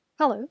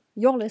Hello,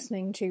 you're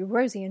listening to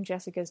Rosie and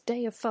Jessica's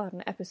Day of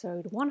Fun,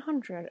 episode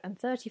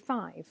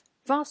 135,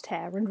 Vast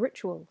Hair and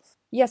Rituals.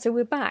 Yeah, so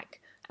we're back,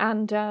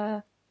 and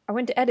I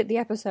went to edit the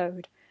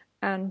episode,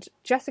 and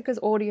Jessica's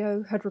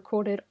audio had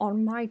recorded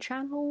on my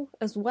channel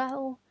as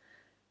well,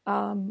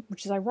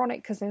 which is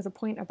ironic because there's a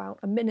point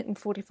about 1 minute and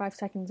 45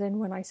 seconds in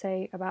when I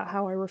say about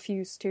how I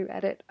refuse to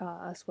edit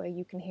us, where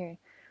you can hear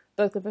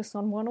both of us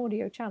on one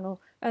audio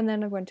channel, and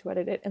then I went to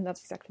edit it, and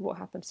that's exactly what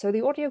happened. So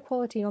the audio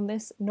quality on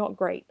this, not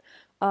great.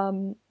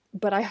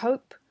 But I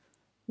hope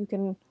you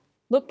can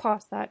look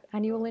past that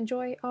and you will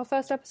enjoy our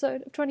first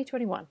episode of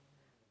 2021.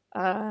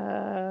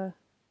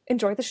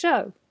 Enjoy the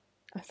show.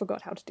 I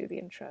forgot how to do the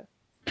intro.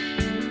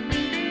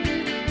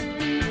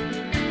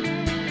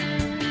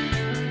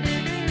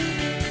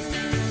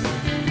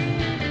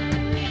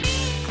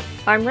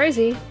 I'm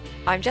Rosie.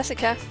 I'm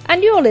Jessica.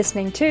 And you're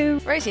listening to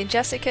Rosie and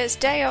Jessica's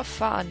Day of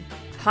Fun.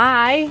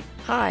 Hi.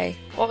 Hi.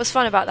 What was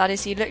fun about that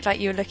is you looked like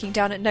you were looking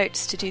down at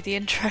notes to do the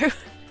intro.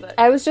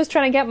 I was just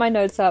trying to get my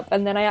notes up,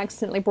 and then I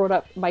accidentally brought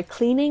up my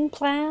cleaning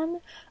plan.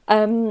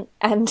 And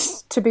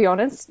to be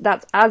honest,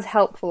 that's as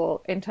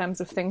helpful in terms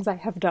of things I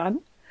have done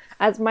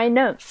as my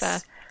notes.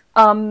 Fair.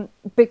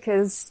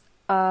 Because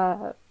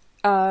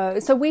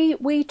so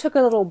we took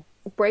a little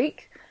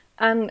break,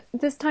 and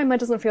this time it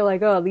doesn't feel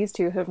like, oh, these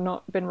two have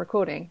not been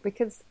recording,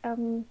 because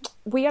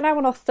we are now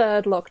on our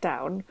third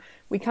lockdown.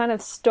 We kind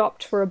of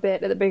stopped for a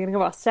bit at the beginning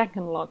of our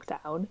second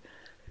lockdown.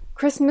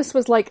 Christmas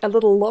was like a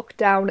little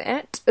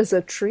lockdown-ette as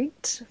a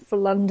treat for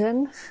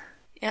London.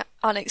 Yeah,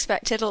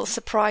 unexpected little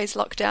surprise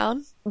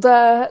lockdown.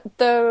 The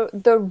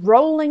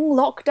rolling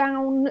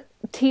lockdown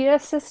tier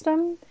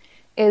system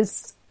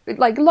is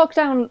like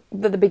lockdown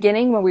at the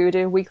beginning when we were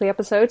doing weekly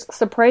episodes,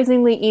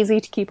 surprisingly easy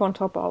to keep on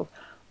top of.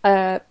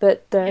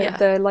 But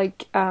the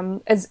like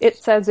as it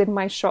says in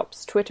my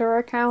shop's Twitter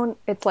account,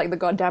 it's like the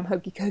goddamn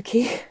hokey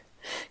cokey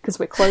because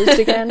we're closed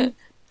again.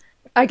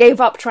 I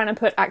gave up trying to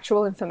put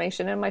actual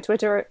information in my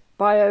Twitter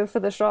bio for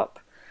the shop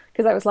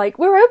because I was like,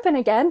 we're open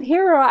again,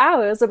 here are our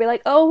hours. I'll be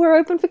like, oh, we're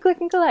open for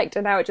click and collect,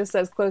 and now it just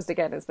says closed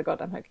again as the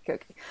goddamn hokey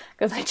cokey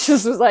because I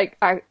just was like,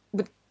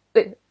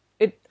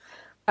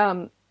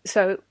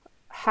 so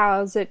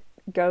how's it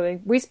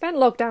going? We spent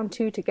lockdown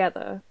 2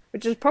 together,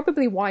 which is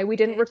probably why we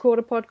didn't record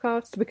a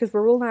podcast, because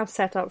we're all now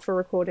set up for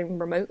recording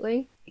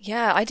remotely.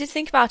 Yeah, I did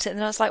think about it, and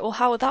then I was like, well,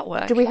 how would that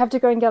work? Do we have to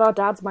go and get our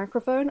dad's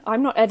microphone?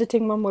 I'm not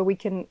editing one where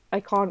I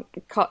can't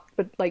cut,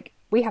 but like,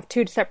 we have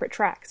 2 separate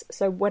tracks.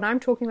 So when I'm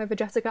talking over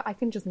Jessica, I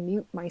can just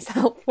mute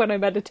myself when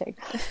I'm editing.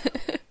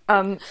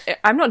 I'm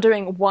not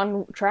doing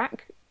one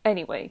track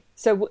anyway.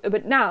 So,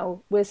 but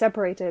now we're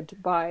separated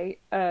by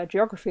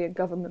geography and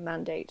government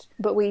mandate,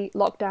 but we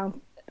locked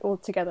down all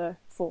together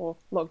for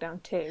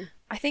lockdown 2.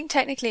 I think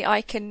technically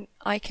I can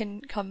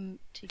come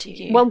to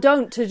you. Well,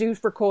 don't to do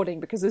recording,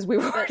 because as we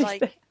were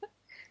like...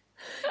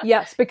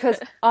 Yes, because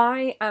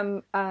I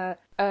am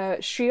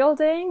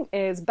shielding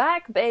is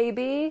back,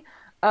 baby.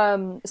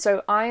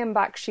 So I am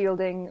back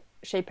shielding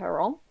Chez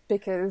Perron,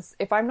 because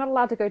if I'm not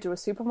allowed to go to a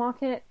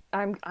supermarket,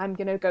 I'm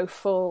gonna go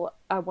full,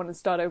 I want to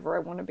start over, I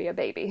want to be a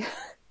baby.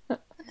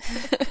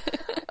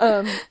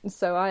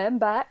 So I am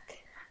back.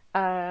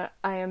 I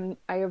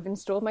have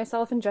installed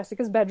myself in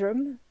Jessica's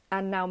bedroom,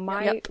 and now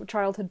my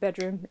childhood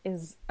bedroom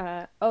is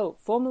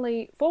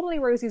formerly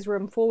Rosie's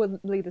room,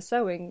 formerly the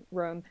sewing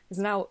room, is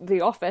now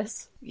the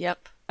office.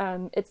 Yep.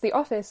 It's the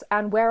office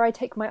and where I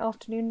take my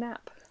afternoon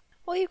nap.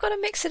 Well, you've got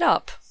to mix it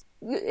up.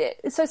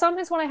 So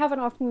sometimes when I have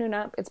an afternoon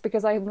nap, it's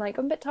because I'm like,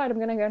 I'm a bit tired, I'm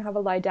going to go and have a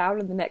lie down,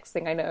 and the next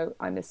thing I know,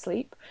 I'm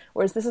asleep.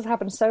 Whereas this has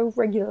happened so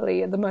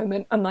regularly at the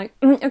moment, I'm like,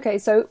 okay,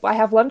 so I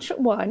have lunch at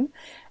 1,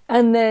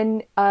 and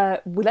then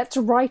let's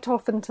write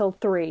off until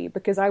 3,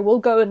 because I will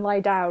go and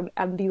lie down,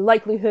 and the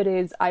likelihood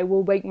is I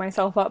will wake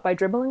myself up by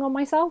dribbling on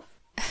myself.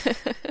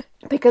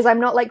 Because I'm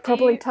not like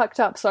properly tucked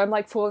up, so I'm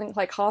like falling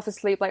like half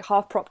asleep, like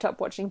half propped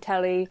up watching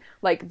telly,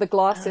 like the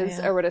glasses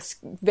are at a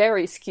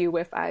very skew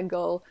whiff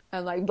angle,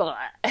 and like blah,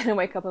 and I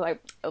wake up and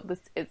like, oh, this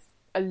is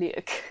a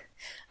leak.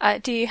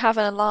 Do you have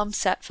an alarm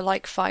set for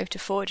like 5 to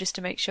 4 just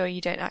to make sure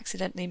you don't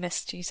accidentally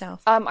miss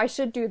yourself? I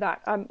should do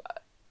that.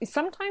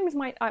 Sometimes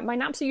my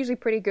naps are usually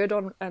pretty good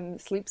on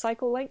sleep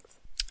cycle length.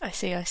 I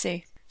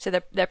see. So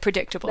they're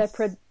predictable.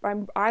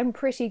 I'm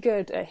pretty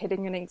good at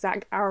hitting an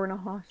exact hour and a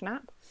half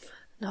nap.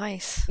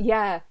 Nice.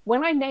 Yeah,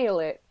 when I nail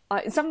it,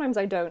 sometimes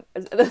I don't.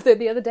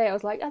 The other day I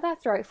was like, oh,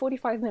 that's right,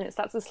 45 minutes,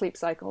 that's a sleep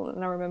cycle.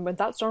 And I remembered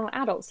that's not an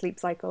adult sleep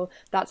cycle.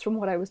 That's from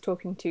what I was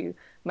talking to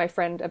my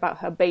friend about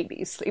her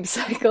baby's sleep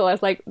cycle. I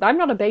was like, I'm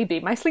not a baby.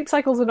 My sleep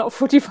cycles are not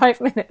 45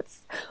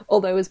 minutes.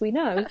 Although, as we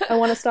know, I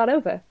want to start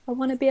over. I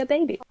want to be a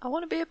baby. I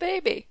want to be a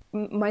baby.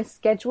 My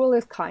schedule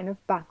is kind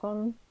of back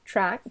on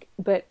track,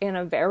 but in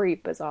a very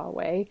bizarre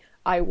way.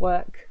 I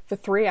work for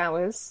 3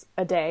 hours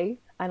a day,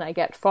 and I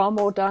get far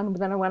more done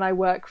than when I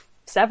work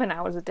 7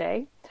 hours a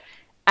day.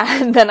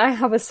 And then I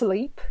have a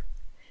sleep,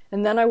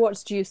 and then I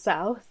watch Due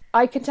South.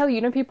 I can tell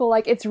you, people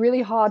like, it's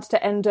really hard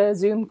to end a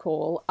Zoom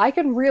call. I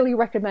can really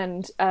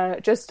recommend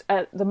just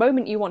at the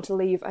moment you want to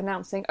leave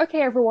announcing,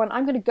 okay, everyone,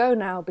 I'm going to go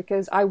now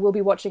because I will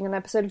be watching an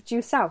episode of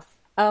Due South.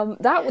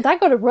 That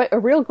got a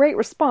real great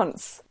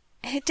response.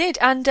 It did,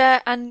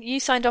 and you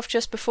signed off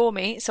just before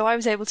me, so I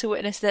was able to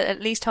witness that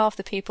at least half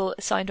the people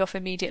signed off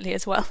immediately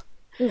as well.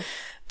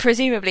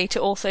 Presumably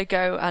to also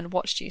go and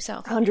watch Due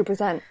South.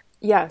 100%.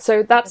 Yeah,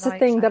 so that's the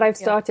thing that I've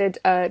started.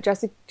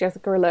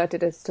 Jessica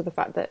alerted us to the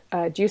fact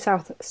that Due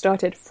South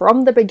started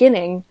from the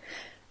beginning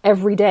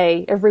every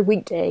day, every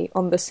weekday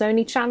on the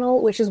Sony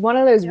channel, which is one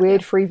of those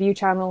weird Freeview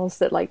channels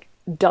that like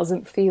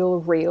doesn't feel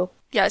real.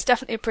 Yeah, it's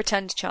definitely a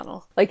pretend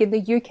channel. Like in the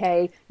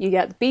UK, you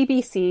get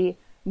BBC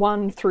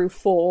 1 through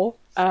 4,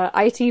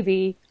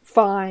 ITV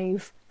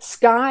 5,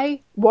 Sky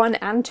 1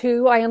 and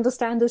 2, I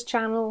understand as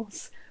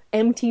channels,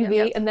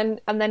 MTV, and then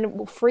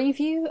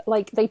Freeview,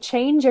 like they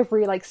change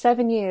every like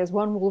 7 years.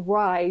 One will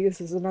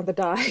rise as another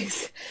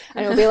dies,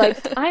 and it'll be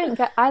like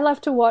I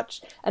love to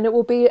watch, and it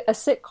will be a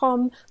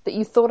sitcom that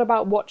you thought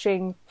about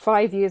watching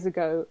 5 years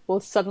ago will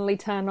suddenly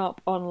turn up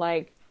on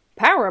like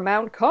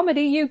Paramount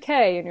Comedy UK,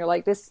 and you're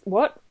like, this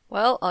what?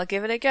 Well, I'll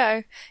give it a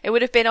go. It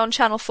would have been on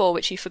Channel 4,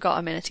 which you forgot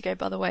a minute ago,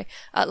 by the way,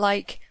 at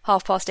like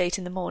 8:30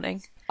 in the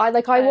morning. I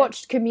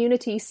watched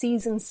Community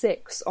Season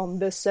 6 on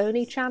the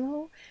Sony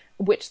channel,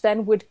 which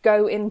then would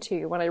go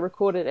into, when I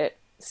recorded it,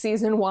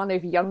 Season 1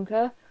 of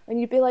Younger, and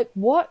you'd be like,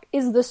 what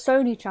is the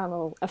Sony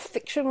channel, a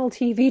fictional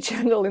TV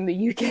channel in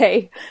the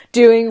UK,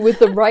 doing with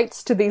the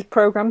rights to these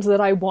programs that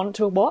I want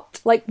to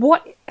watch? Like,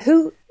 what?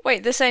 Who?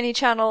 Wait, the Sony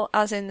channel,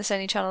 as in the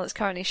Sony channel that's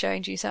currently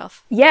showing Due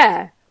South?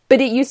 Yeah. But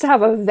it used to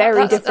have a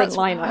very different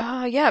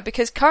lineup. Yeah,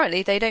 because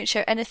currently they don't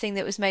show anything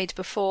that was made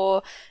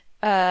before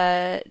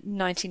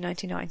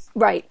 1999.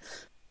 Right.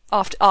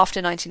 After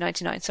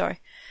 1999, sorry.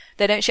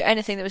 They don't show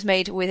anything that was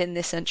made within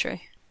this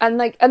century.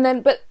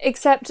 But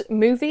except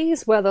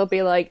movies where they'll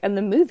be like, and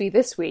the movie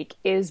this week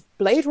is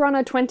Blade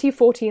Runner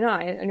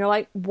 2049, and you're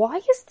like, why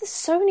is the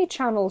Sony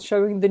channel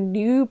showing the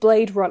new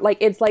Blade Runner? Like,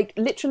 it's like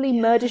literally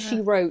Murder, She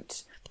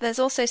Wrote. But there's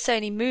also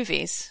Sony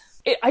movies.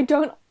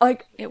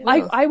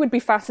 I would be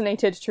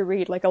fascinated to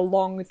read like a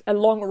long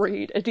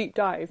read, a deep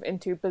dive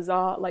into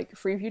bizarre like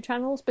Freeview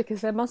channels,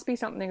 because there must be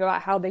something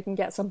about how they can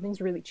get some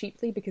things really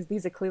cheaply, because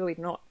these are clearly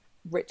not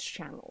rich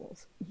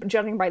channels,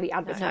 judging by the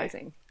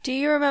advertising. No. Do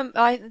you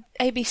remember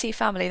ABC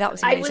Family? That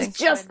was amazing. I was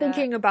just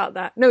thinking about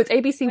that. No, it's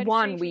ABC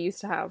One we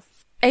used to have.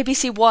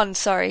 ABC One,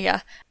 sorry, yeah.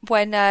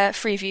 When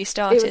Freeview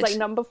started, it was like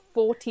number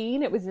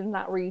 14. It was in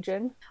that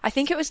region. I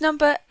think it was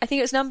number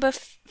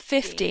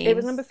 15. It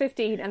was number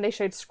 15, and they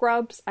showed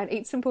Scrubs and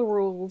 8 Simple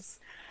Rules,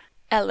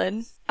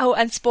 Ellen. Oh,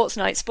 and Sports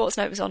Night. Sports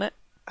Night was on it.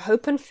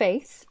 Hope and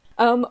Faith.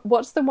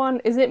 What's the one?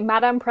 Is it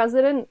Madame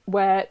President,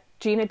 where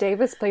Gina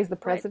Davis plays the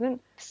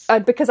president?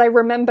 Right. Because I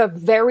remember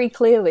very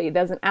clearly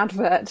there's an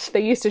advert they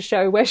used to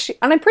show where she,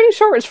 and I'm pretty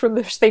sure it's from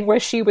this thing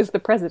where she was the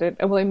president,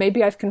 although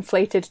maybe I've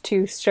conflated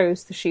 2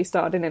 shows that she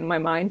starred in my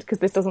mind, because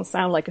this doesn't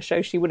sound like a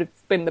show she would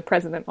have been the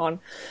president on.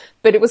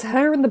 But it was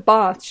her in the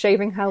bath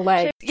shaving her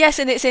leg. Yes,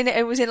 and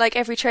it was in like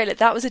every trailer.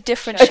 That was a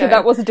different show. Okay,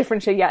 that was a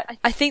different show, yeah.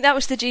 I think that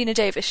was the Gina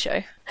Davis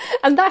show.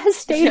 And that has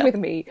stayed with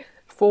me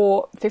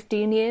for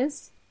 15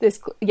 years.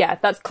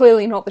 That's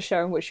clearly not the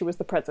show in which she was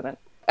the president.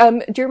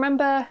 Do you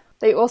remember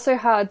they also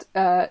had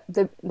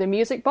the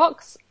music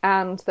box,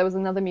 and there was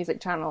another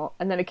music channel,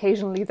 and then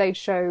occasionally they'd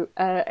show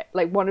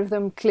like one of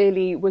them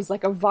clearly was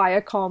like a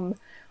Viacom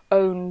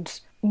owned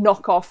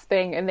knockoff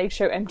thing, and they'd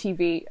show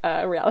MTV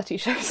reality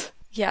shows.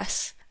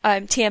 Yes.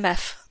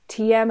 TMF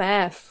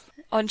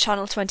on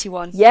Channel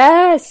 21.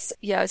 Yes.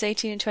 Yeah, it was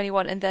 18 and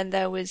 21, and then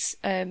there was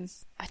I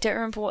don't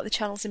remember what the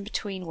channels in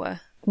between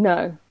were.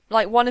 No.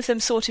 Like, one of them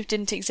sort of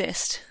didn't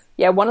exist.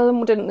 Yeah, one of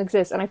them didn't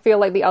exist, and I feel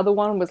like the other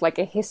one was like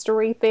a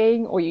history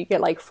thing, or you get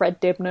like Fred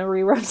Dibner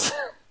reruns.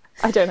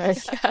 I don't know.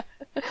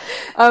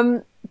 Yeah.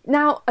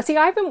 Now, see,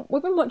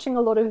 we've been watching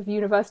a lot of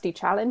University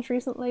Challenge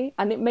recently,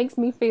 and it makes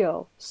me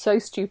feel so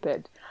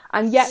stupid.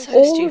 And yet,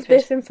 of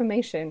this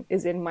information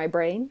is in my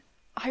brain.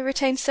 I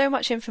retain so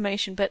much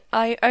information, but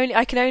I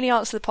can only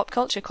answer the pop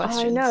culture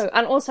questions. I know,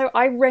 and also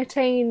I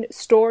retain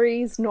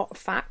stories, not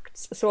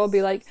facts. So I'll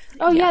be like,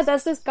 "Oh yeah,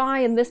 there's this guy,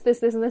 and this,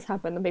 and this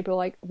happened." And people are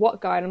like, "What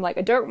guy?" And I'm like,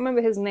 "I don't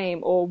remember his name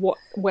or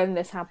when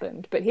this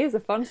happened, but here's a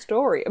fun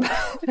story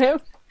about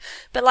him."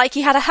 But like,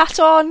 he had a hat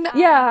on.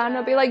 Yeah, and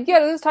I'll be like, "Yeah,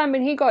 this time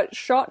when he got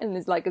shot and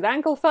his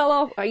ankle fell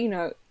off," you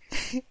know.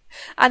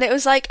 And it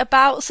was like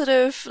about sort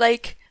of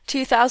like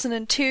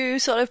 2002,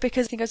 sort of,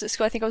 because I think I was at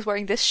school. I think I was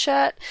wearing this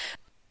shirt.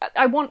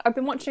 I've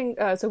been watching,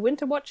 so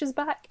Winter Watch is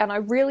back, and I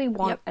really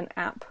want an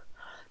app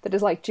that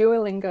is like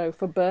Duolingo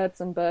for birds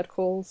and bird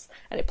calls,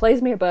 and it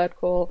plays me a bird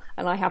call,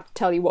 and I have to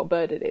tell you what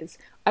bird it is.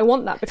 I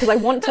want that, because I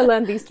want to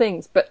learn these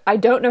things, but I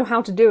don't know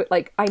how to do it.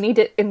 Like, I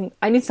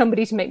need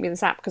somebody to make me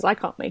this app, because I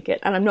can't make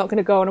it, and I'm not going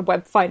to go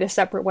on find a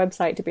separate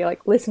website to be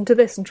like, listen to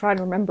this and try and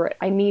remember it.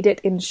 I need it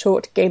in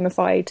short,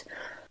 gamified.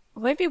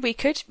 Maybe we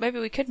could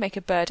make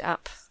a bird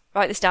app.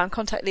 Write this down,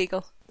 contact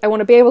legal. I want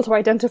to be able to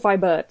identify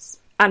birds.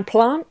 And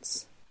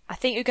plants. I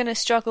think you're going to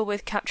struggle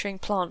with capturing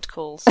plant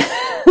calls.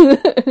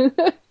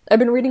 I've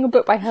been reading a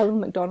book by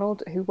Helen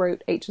MacDonald, who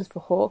wrote H is for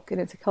Hawk,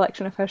 and it's a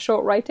collection of her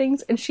short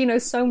writings, and she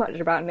knows so much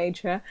about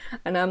nature,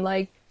 and I'm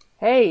like,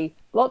 hey,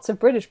 lots of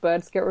British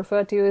birds get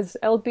referred to as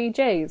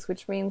LBJs,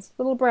 which means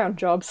little brown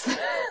jobs.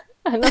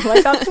 And I'm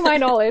like, that's my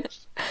knowledge.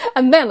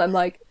 And then I'm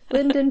like,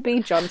 Lyndon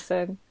B.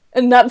 Johnson.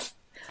 And that's,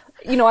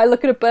 I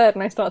look at a bird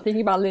and I start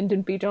thinking about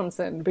Lyndon B.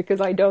 Johnson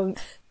because I don't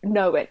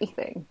know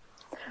anything.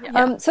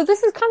 Yeah. So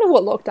this is kind of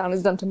what lockdown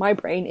has done to my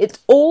brain. It's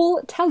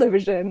all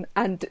television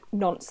and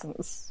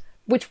nonsense,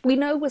 which we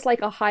know was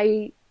like a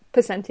high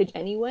percentage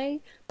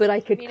anyway, but I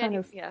could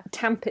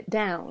tamp it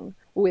down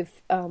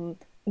with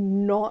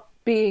not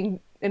being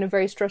in a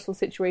very stressful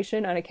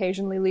situation and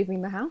occasionally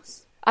leaving the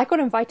house. I got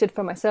invited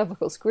for my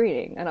cervical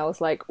screening and I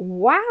was like,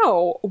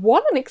 wow,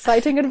 what an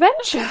exciting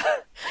adventure.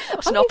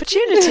 What an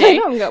opportunity.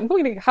 I'm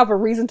going to have a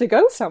reason to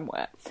go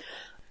somewhere.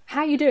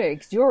 How are you doing?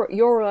 'Cause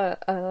you're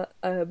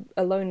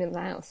alone in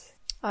the house.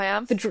 I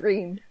am. The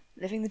dream.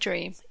 Living the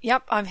dream.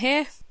 Yep, I'm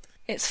here.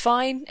 It's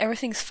fine.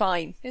 Everything's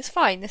fine. It's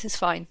fine. This is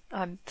fine.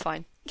 I'm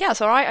fine. Yeah,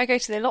 it's alright. I go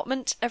to the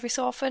allotment every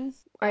so often.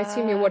 I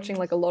assume you're watching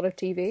like a lot of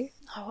TV.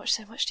 I watch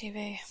so much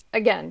TV.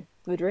 Again,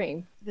 the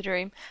dream. The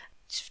dream.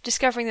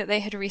 Discovering that they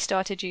had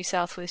restarted Due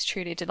South was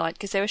truly a delight,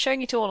 because they were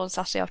showing it all on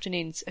Saturday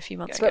afternoons a few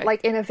months ago. But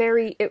like in a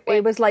very...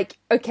 It was like,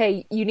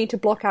 okay, you need to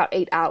block out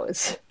 8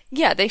 hours.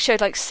 Yeah, they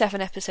showed like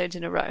 7 episodes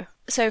in a row.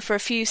 So for a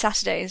few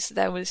Saturdays,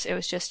 it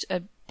was just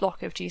a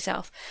block of Due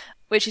South,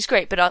 which is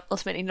great, but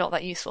ultimately not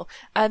that useful.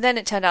 And then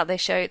it turned out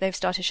they've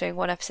started showing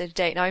 1 episode a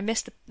day. Now, I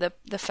missed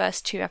the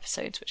first 2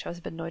 episodes, which I was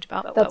a bit annoyed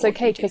about. That's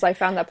okay, because I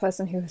found that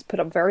person who has put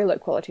up very low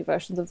quality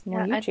versions of them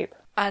on YouTube.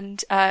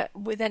 And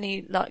with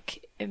any luck,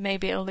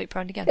 maybe it'll loop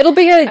around again. It'll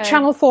be a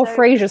Channel 4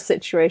 Frasier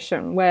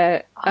situation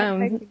where,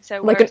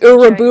 so, like an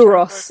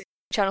Ouroboros.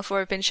 Channel 4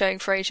 have been showing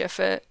Frasier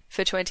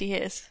for 20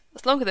 years.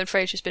 That's longer than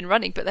Frasier's been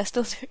running, but they're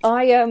still doing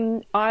it.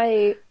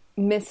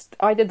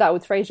 I did that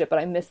with Frasier, but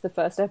I missed the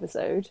first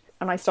episode,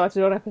 and I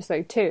started on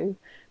episode 2,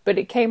 but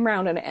it came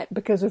round, and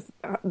because of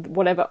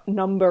whatever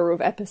number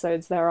of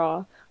episodes there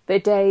are, the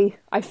day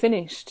I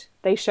finished,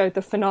 they showed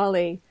the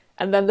finale,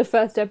 and then the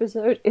first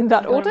episode in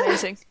that order.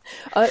 Amazing.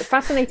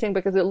 Fascinating,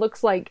 because it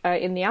looks like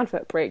in the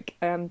advert break,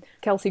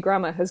 Kelsey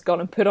Grammer has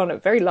gone and put on a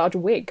very large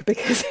wig,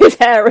 because his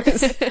hair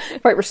is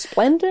quite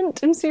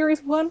resplendent in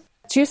Series 1.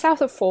 Due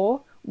South at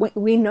 4,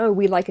 we know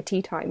we like a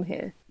tea time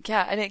here.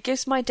 Yeah, and it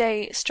gives my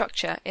day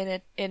structure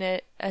in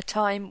a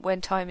time when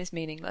time is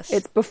meaningless.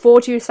 It's before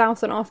Due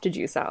South and after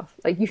Due South.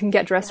 Like, you can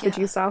get dressed for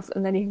Due South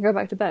and then you can go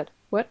back to bed.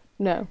 What?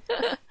 No.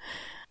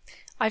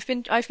 I've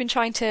been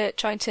trying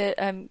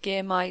to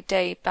gear my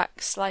day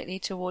back slightly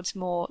towards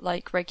more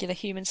like regular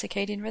human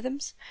circadian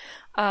rhythms,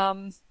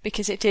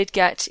 because it did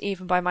get,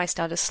 even by my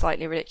standards,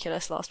 slightly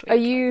ridiculous last week. Are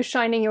you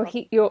shining your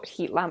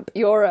heat lamp,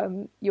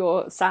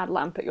 your sad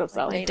lamp at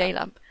yourself? My day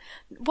lamp.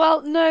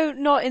 Well, no,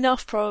 not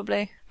enough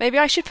probably. Maybe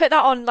I should put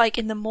that on like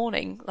in the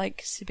morning,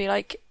 like to be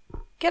like,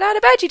 get out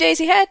of bed, you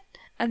daisy head,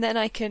 and then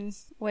I can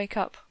wake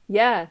up.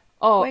 Yeah.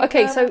 Oh, wake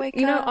okay. Up, so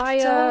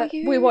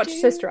we watched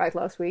Sister Act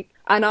last week,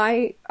 and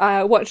I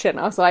watched it, and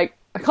I was like,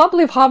 I can't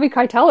believe Harvey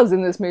Keitel is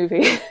in this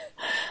movie.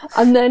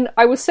 And then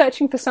I was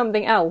searching for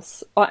something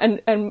else,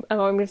 and I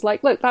was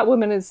like, look, that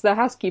woman is the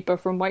housekeeper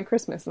from White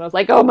Christmas, and I was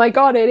like, oh my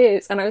god, it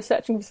is. And I was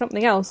searching for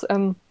something else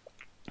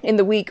in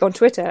the week on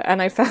Twitter,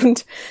 and I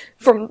found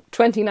from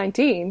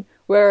 2019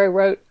 where I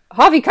wrote,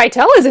 Harvey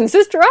Keitel is in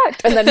Sister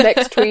Act, and then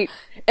next tweet,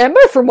 Emma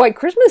from White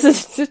Christmas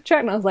is in Sister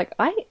Act, and I was like,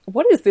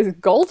 what is this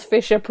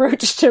goldfish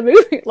approach to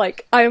movie?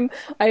 Like, I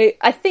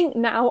think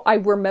now I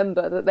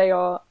remember that they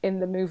are in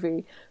the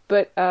movie,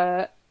 but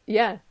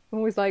yeah, I'm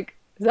always like,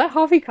 is that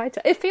Harvey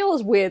Keitel? It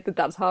feels weird that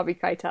that's Harvey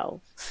Keitel.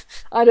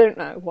 I don't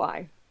know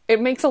why.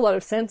 It makes a lot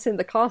of sense in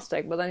the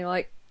casting, but then you're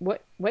like, wait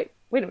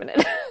a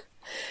minute.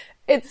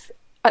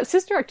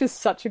 Sister Act is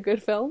such a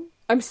good film.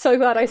 I'm so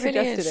glad I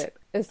suggested it.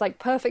 It's like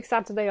perfect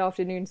Saturday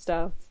afternoon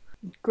stuff.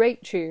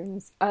 Great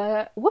tunes.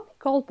 Whoopi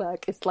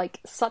Goldberg is like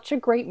such a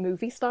great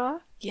movie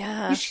star.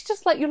 Yeah. She's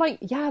just like, you're like,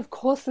 yeah, of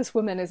course this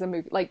woman is a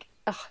movie. Like,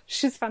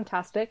 she's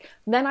fantastic.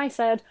 And then I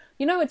said,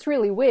 it's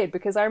really weird,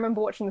 because I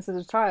remember watching this as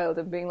a child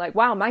and being like,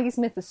 wow, Maggie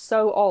Smith is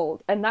so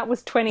old. And that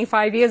was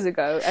 25 years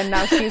ago. And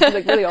now she's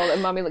like really old.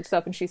 And Mummy looked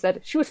up and she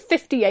said, she was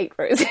 58,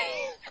 Rosie.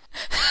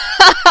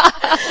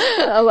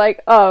 I'm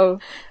like, oh.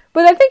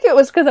 But I think it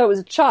was because I was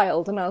a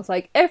child, and I was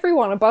like,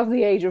 everyone above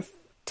the age of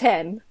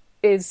 10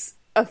 is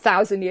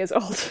 1,000 years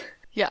old.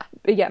 Yeah.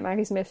 But yeah,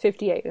 Maggie Smith,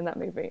 58 in that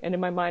movie. And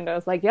in my mind, I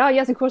was like, yeah,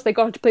 yes, of course they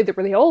got her to play the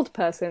really old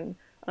person. And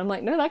I'm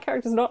like, no, that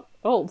character's not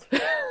old.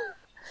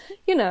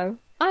 I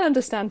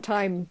understand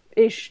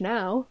time-ish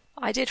now.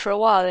 I did for a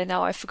while, and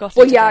now I've forgotten.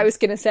 Well, yeah, I was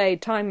going to say,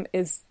 time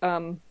is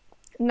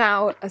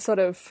now a sort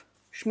of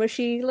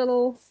schmushy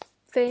little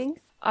thing.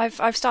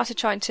 I've started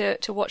trying to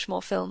watch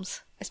more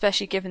films,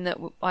 especially given that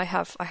I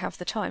have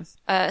the time.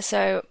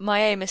 So my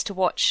aim is to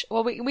watch.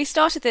 Well, we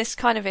started this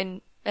kind of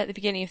at the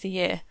beginning of the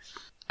year,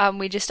 and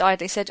we just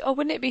idly said, "Oh,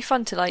 wouldn't it be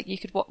fun to we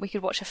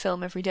could watch a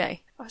film every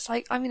day?" I was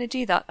like, "I'm going to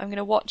do that. I'm going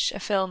to watch a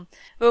film."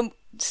 We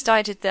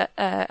decided that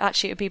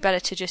actually it would be better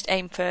to just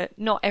aim for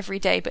not every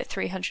day, but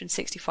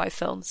 365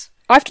 films.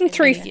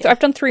 I've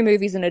done three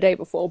movies in a day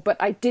before, but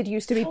I did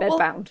used to be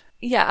bedbound.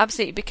 Yeah,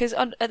 absolutely. Because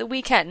at the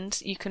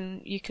weekend you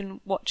can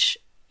watch.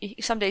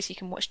 Some days you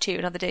can watch 2,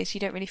 and other days you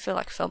don't really feel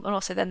like a film. And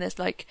also then there's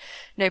like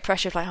no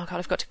pressure of like, oh god,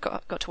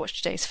 I've got to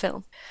watch today's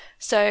film.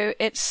 So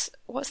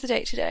what's the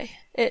date today?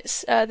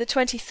 It's the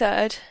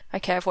 23rd.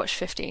 Okay, I've watched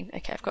 15.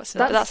 Okay, I've got some.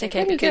 That's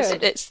okay because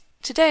it's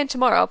today and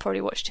tomorrow. I'll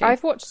probably watch 2.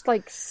 I've watched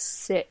like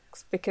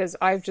 6 because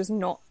I've just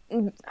not.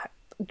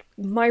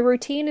 My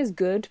routine is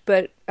good,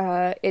 but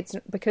it's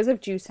because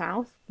of Due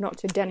South. Not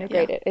to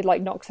denigrate it, it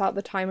like knocks out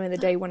the time in the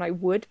day when I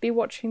would be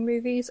watching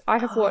movies. I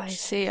have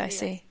watched. I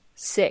see.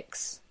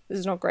 6. This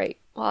is not great.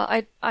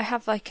 Well, I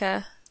have like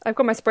I've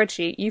got my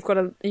spreadsheet. You've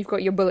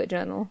got your bullet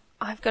journal.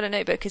 I've got a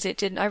notebook because it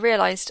didn't. I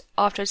realised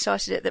after I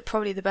started it that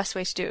probably the best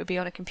way to do it would be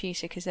on a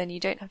computer because then you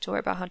don't have to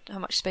worry about how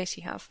much space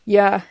you have.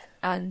 Yeah.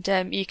 And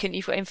you can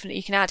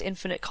add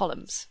infinite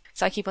columns.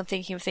 So I keep on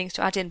thinking of things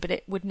to add in, but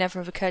it would never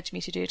have occurred to me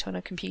to do it on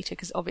a computer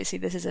because obviously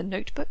this is a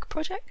notebook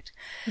project.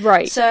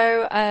 Right.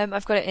 So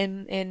I've got it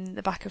in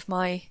the back of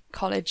my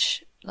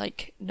college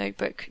like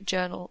notebook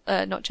journal,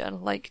 not journal,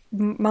 like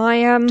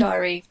my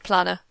diary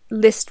planner.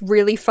 List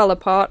really fell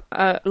apart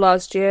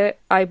last year.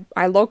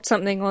 I logged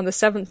something on the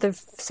 7th of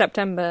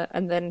September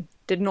and then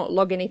did not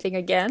log anything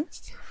again.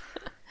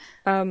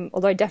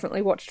 Although I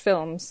definitely watched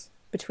films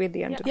between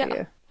the end of the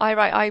year.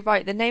 I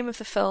write the name of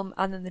the film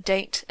and then the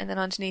date, and then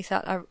underneath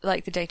that I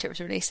like the date it was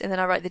released, and then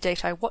I write the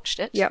date I watched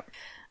it. Yep.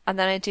 And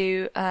then I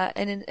do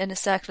in a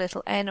circle a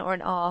little N or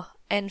an R.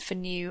 N for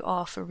new,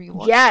 R for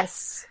rewatch.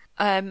 Yes.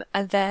 And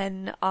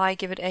then I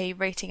give it a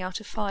rating out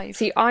of 5.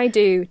 See, I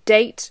do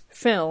date,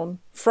 film,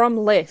 from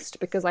list,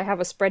 because I have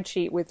a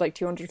spreadsheet with like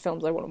 200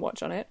 films I want to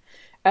watch on it.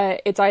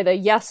 It's either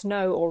yes,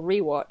 no, or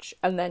rewatch,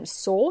 and then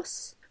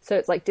source. So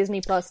it's like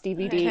Disney Plus,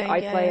 DVD,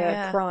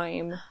 iPlayer,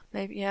 Prime.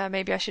 Maybe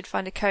I should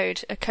find a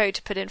code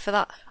to put in for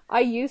that.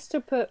 I used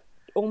to put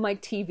all my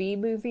TV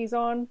movies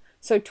on.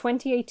 So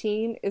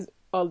 2018 is...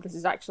 Oh, this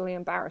is actually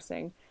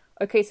embarrassing.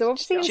 Okay, so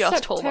obviously in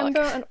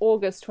September and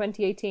August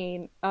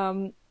 2018...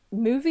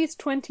 Movies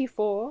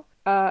 24,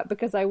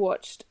 because I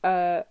watched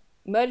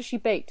Murder, She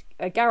Baked,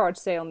 a Garage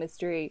Sale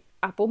Mystery,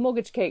 Apple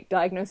Mortgage Cake,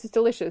 Diagnosis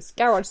Delicious,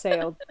 Garage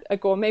Sale, a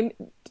Gourmet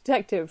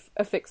Detective,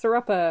 a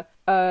Fixer-Upper,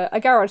 a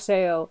Garage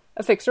Sale,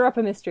 a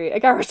Fixer-Upper Mystery, a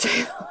Garage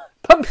Sale,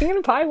 Pumpkin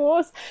and Pie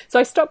Wars. So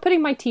I stopped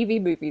putting my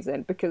TV movies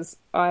in because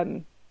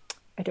I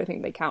don't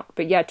think they count.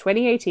 But yeah,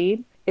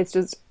 2018, it's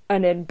just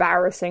an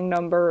embarrassing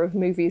number of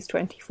movies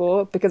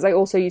 24 because I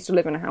also used to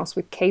live in a house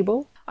with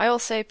cable. I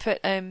also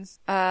put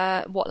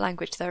what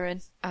language they're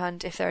in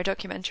and if they're a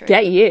documentary.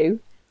 Get you.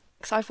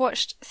 Because I've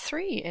watched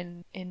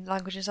 3 in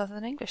languages other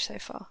than English so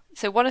far.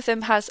 So one of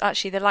them has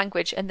actually the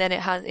language and then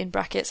it has in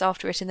brackets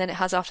after it and then it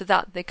has after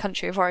that the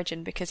country of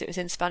origin because it was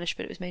in Spanish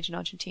but it was made in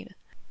Argentina.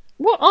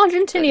 What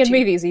Argentinian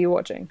movies are you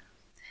watching?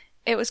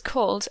 It was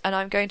called, and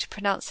I'm going to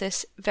pronounce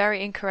this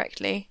very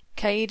incorrectly,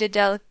 Caída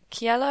del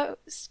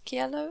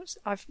Cielos?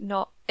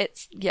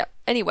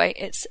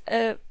 Anyway,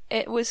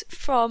 it was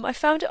from, I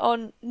found it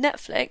on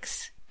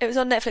Netflix. It was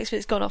on Netflix, but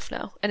it's gone off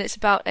now. And it's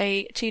about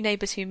 2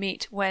 neighbours who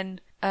meet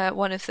when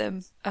one of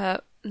them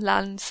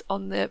lands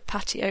on the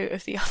patio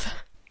of the other.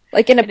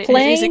 Like in a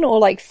plane or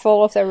like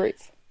fall off their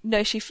roof?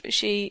 No, she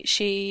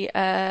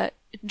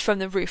from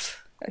the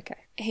roof. Okay.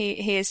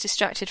 He is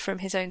distracted from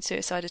his own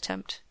suicide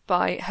attempt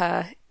by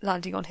her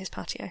landing on his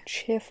patio.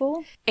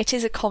 Cheerful? It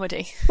is a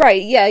comedy.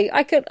 Right, yeah,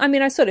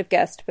 I sort of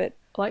guessed, but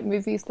like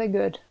movies, they're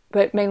good.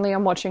 But mainly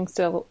I'm watching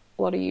still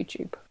a lot of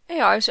YouTube.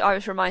 Yeah, I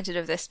was reminded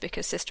of this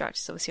because Sister Act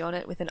is obviously on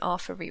it with an R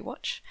for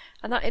rewatch.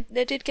 And that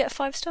it did get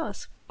 5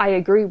 stars. I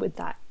agree with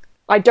that.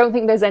 I don't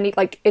think there's any,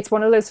 like, it's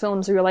one of those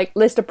films where you're like,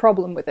 list a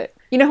problem with it.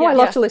 You know how I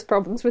love to list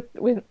problems with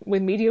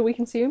media we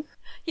consume?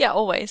 Yeah,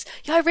 always.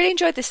 Yeah, I really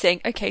enjoyed this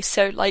thing. Okay,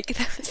 so, like...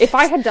 If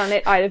I had done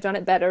it, I'd have done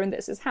it better, and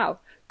this is how.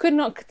 Could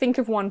not think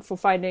of one sorry,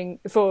 I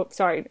was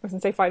going to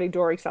say Finding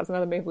Dory, because that's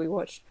another movie we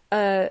watched.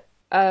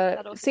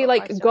 See,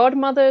 like,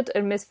 Godmothered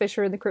and Miss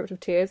Fisher in the Crypt of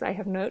Tears, I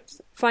have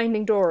notes.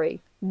 Finding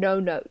Dory, no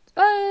notes.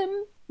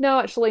 No,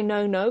 actually,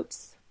 no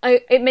notes.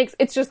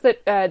 It's just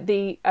that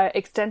the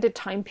extended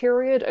time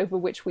period over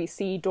which we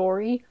see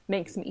Dory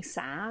makes me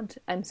sad,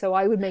 and so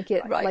I would make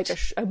it like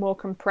a more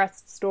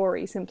compressed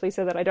story, simply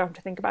so that I don't have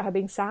to think about her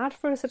being sad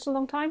for such a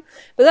long time.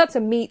 But that's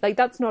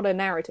that's not a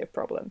narrative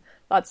problem.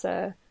 That's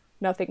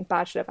nothing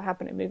bad should ever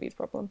happen in movies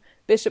problem.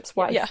 Bishop's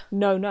Wife,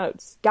 no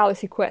notes.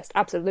 Galaxy Quest,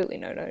 absolutely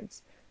no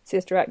notes.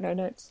 Sister Act, no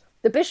notes.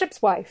 The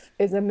Bishop's Wife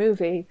is a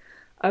movie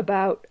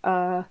about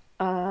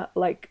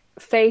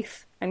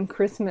faith and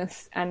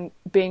Christmas and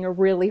being a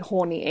really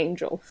horny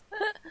angel.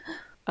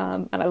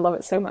 And I love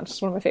it so much.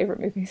 It's one of my favourite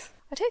movies.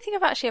 I don't think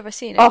I've actually ever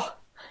seen it. Oh,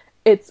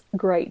 it's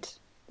great.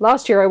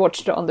 Last year I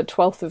watched it on the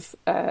 12th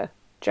of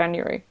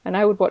January, and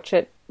I would watch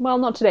it, well,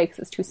 not today because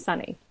it's too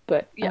sunny,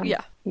 but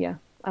yeah,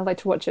 I like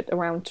to watch it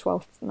around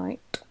 12th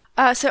night.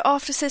 So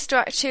after Sister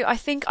Act 2, I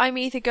think I'm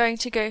either going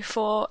to go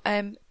for,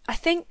 I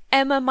think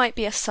Emma might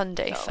be a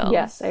Sunday film.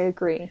 Yes, I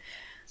agree.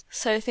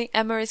 So I think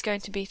Emma is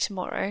going to be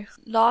tomorrow.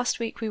 Last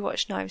week we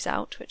watched Knives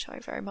Out, which I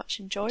very much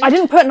enjoyed. I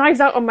didn't put Knives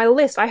Out on my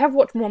list. I have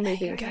watched more movies.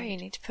 There you go, you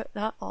need to put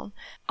that on.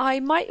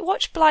 I might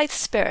watch Blithe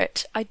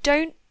Spirit. I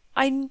don't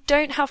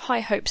have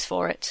high hopes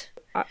for it.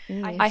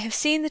 I have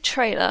seen the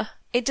trailer.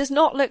 It does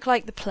not look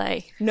like the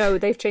play. No,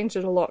 they've changed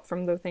it a lot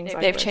from the things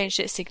They've changed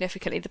it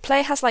significantly. The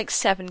play has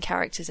 7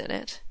 characters in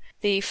it.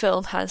 The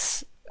film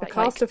has a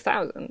cast of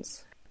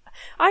thousands.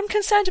 I'm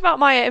concerned about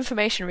my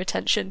information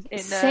retention.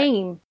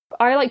 Same.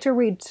 I like to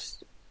read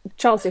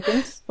Charles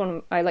Dickens.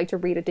 I like to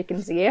read a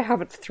Dickens a year. I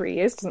haven't for 3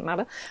 years, doesn't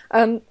matter.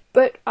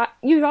 But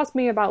you asked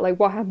me about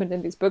what happened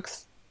in these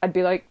books. I'd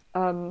be like,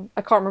 I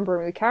can't remember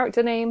any of the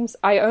character names.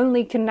 I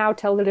only can now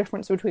tell the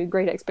difference between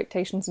Great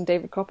Expectations and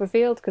David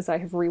Copperfield because I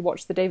have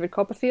rewatched the David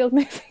Copperfield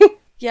movie.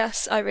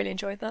 Yes, I really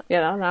enjoyed that.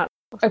 Yeah, that.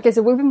 Okay,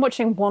 so we've been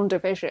watching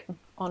WandaVision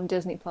on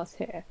Disney Plus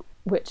here,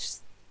 which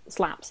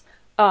slaps.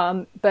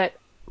 But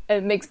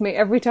it makes me,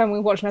 every time we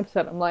watch an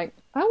episode, I'm like,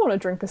 I want to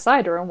drink a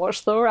cider and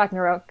watch Thor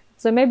Ragnarok.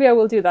 So maybe I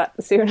will do that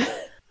soon.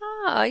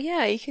 Ah,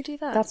 yeah, you could do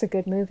that. That's a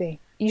good movie.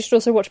 You should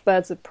also watch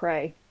Birds of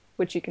Prey,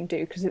 which you can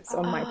do because it's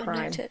on my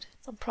Prime. Noted.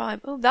 It's on Prime.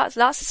 Oh, that's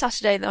a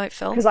Saturday night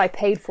film. Because I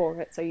paid for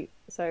it,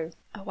 so.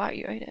 Oh wow,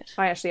 you own it.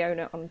 I actually own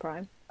it on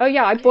Prime. Oh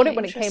yeah, I bought it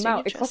when it came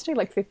out. It cost me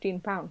 £15. Do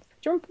you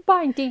remember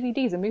buying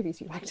DVDs of movies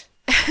you liked?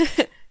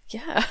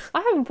 Yeah.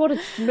 I haven't bought a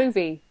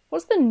movie.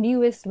 What's the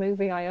newest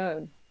movie I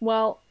own?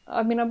 Well,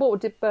 I mean, I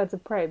bought Birds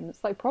of Prey, and it's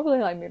probably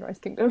Moonrise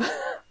Kingdom.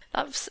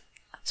 That's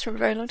from a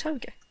very long time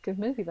ago. Good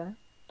movie there.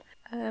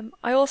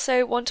 I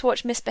also want to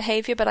watch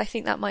Misbehaviour, but I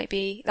think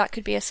that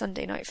could be a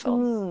Sunday night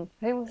film.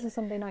 I think it was a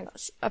Sunday night.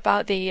 It's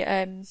about the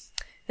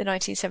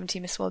 1970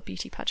 Miss World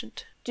beauty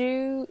pageant.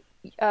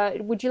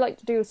 Would you like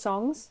to do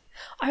songs?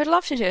 I would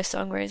love to do a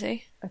song,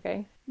 Rosie.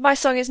 Okay. My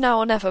song is Now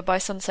or Never by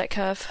Sunset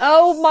Curve.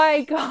 Oh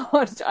my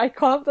god! I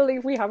can't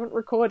believe we haven't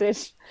recorded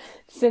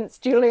since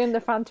Julie and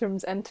the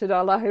Phantoms entered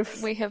our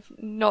lives. We have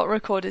not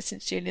recorded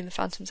since Julie and the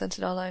Phantoms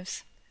entered our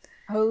lives.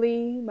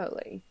 Holy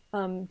moly.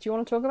 Do you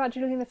want to talk about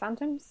Julie and the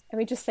Phantoms? Let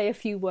me just say a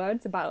few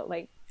words about,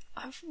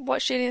 I've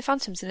watched Julie and the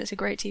Phantoms and it's a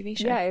great TV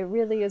show. Yeah, it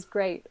really is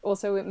great.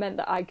 Also, it meant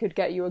that I could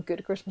get you a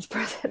good Christmas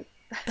present.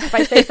 If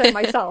I say so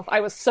myself,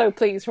 I was so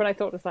pleased when I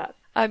thought of that.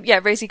 Yeah,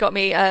 Rosie got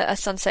me a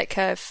Sunset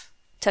Curve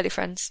Tell Your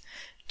Friends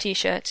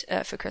t-shirt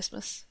for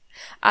Christmas.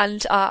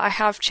 And I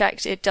have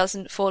checked, it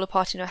doesn't fall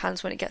apart in your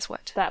hands when it gets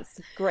wet. That's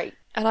great.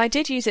 And I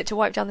did use it to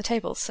wipe down the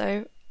tables,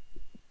 so...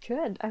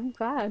 Good, I'm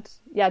glad.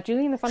 Yeah,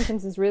 Julie and the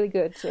Phantoms is really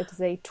good. It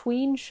is a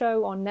tween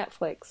show on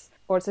Netflix,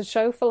 or it's a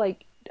show for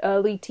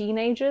early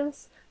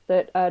teenagers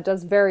that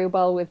does very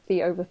well with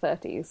the over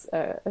 30s,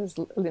 as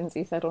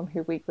Lindsay said on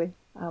Who Weekly.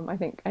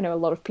 I know a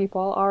lot of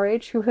people our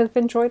age who have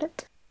enjoyed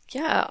it.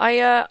 Yeah,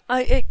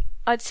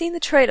 I'd seen the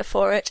trailer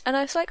for it, and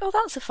I was like, oh,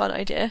 that's a fun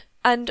idea.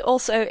 And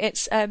also,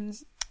 it's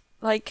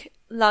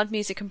loud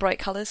music and bright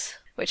colours,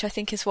 which I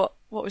think is what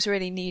was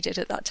really needed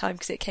at that time,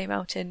 because it came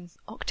out in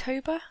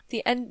October?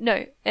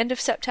 End of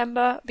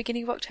September,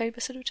 beginning of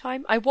October sort of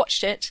time. I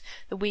watched it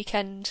the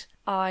weekend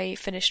I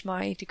finished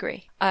my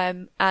degree.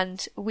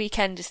 And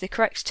weekend is the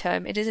correct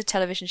term. It is a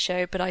television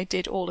show, but I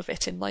did all of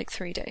it in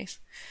 3 days.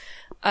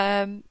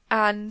 And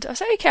I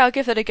was like, okay, I'll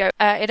give that a go.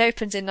 It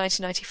opens in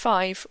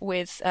 1995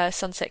 with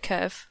Sunset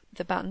Curve,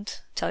 the band,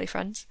 Tell Your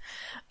Friends,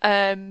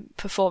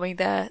 performing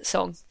their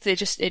song. It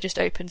just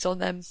opens on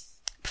them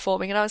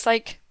performing, and I was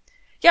like,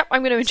 yep,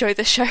 I'm going to enjoy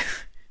this show.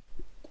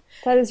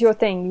 That is your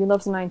thing. You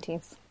love the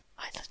 90s.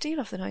 I do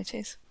love the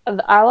 90s.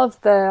 I love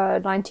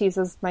the 90s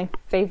as my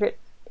favourite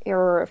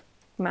era of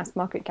mass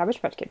market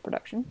Cabbage Patch Kid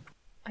production.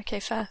 Okay,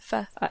 fair.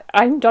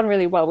 I'm done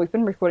really well. We've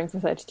been recording for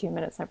 32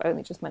 minutes and I've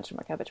only just mentioned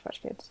my Cabbage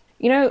Patch Kids.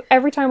 You know,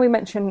 every time we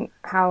mention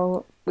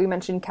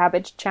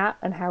Cabbage Chat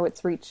and how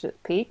it's reached its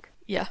peak,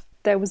 yeah,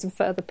 there was a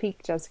further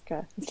peak,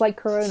 Jessica. It's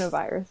like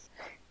coronavirus.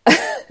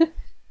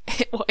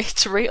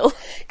 It's real?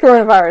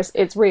 Coronavirus,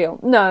 it's real.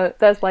 No,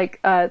 there's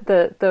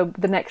the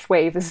next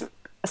wave is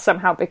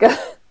somehow bigger.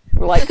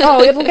 We're like,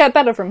 oh, it'll get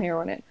better from here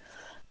on in.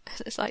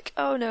 It's like,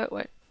 oh no, it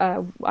won't.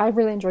 I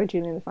really enjoyed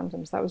Julie and the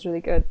Phantoms. That was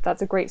really good.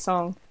 That's a great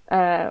song.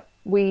 When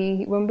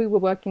we were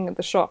working at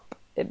the shop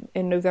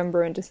in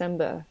November and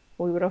December,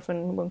 we would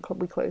often, when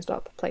we closed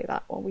up, play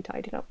that while we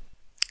tidied up.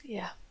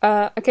 Yeah.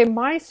 Okay,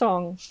 my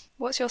song.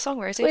 What's your song,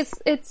 Rosie?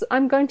 It's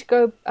I'm Going to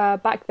Go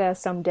Back There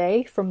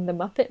Someday from the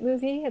Muppet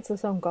movie. It's a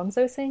song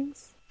Gonzo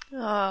sings.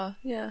 Ah,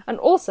 yeah. And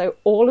also,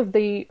 all of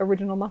the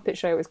original Muppet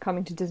Show is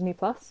coming to Disney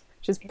Plus,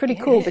 which is pretty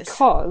cool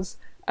because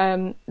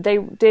they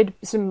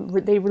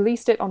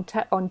released it on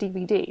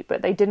DVD,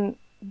 but they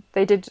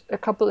did a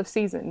couple of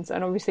seasons,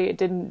 and obviously it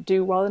didn't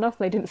do well enough,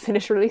 and they didn't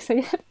finish releasing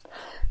it.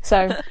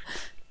 So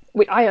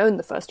I own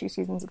the first 2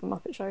 seasons of the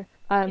Muppet Show.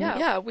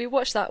 Yeah, we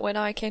watched that when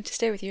I came to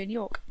stay with you in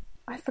York.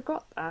 I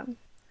forgot that.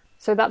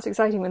 So that's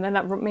exciting, and then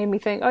that made me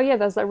think, oh yeah,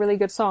 there's that really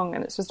good song,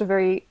 and it's just a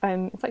very,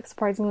 it's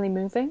surprisingly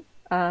moving.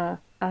 And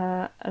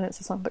it's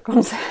a song that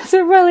Gonzo. It's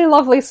a really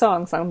lovely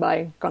song sung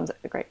by Gonzo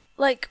the Great.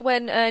 Like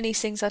when Ernie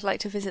sings "I'd Like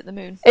to Visit the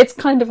Moon." It's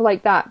kind of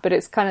like that, but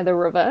it's kind of the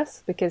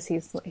reverse because he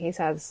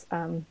has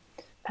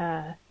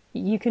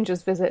you can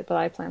just visit, but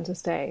I plan to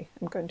stay.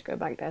 I'm going to go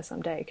back there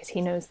someday because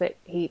he knows that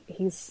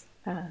he's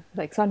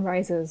like sun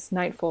rises,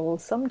 night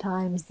falls,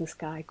 sometimes the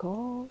sky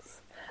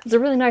calls. There's a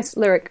really nice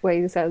lyric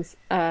where he says,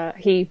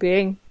 he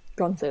being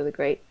Gonzo the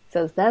Great,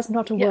 says, "There's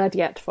not a word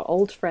yet for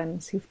old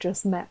friends who've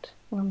just met."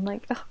 And I'm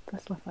like, oh,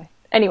 that's lovely.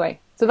 Anyway,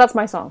 so that's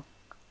my song.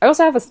 I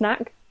also have a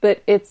snack,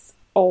 but it's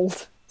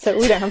old, so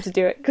we don't have to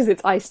do it because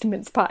it's iced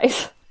mince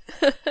pies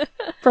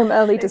from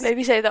early December.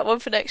 Maybe save that one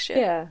for next year.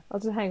 Yeah, I'll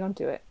just hang on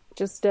to it.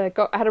 Just I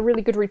had a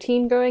really good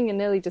routine going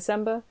in early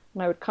December,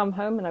 and I would come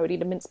home and I would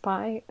eat a mince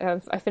pie.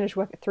 I finish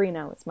work at 3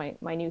 now. It's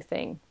my new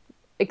thing,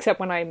 except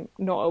when I'm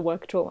not at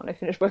work at all and I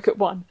finish work at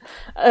 1.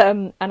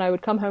 And I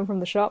would come home from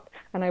the shop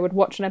and I would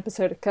watch an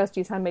episode of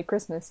Kirsty's Handmade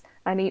Christmas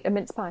and eat a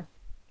mince pie.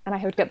 And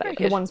I would get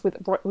the ones with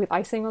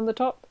icing on the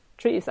top.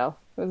 Treat yourself.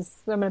 I'm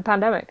in a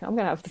pandemic. I'm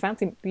going to have the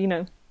fancy,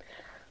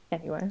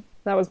 Anyway,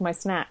 that was my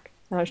snack.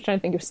 And I was trying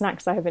to think of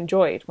snacks I have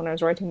enjoyed when I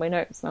was writing my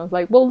notes. And I was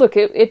like, well, look,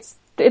 it's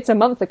a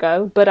month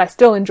ago, but I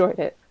still enjoyed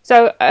it.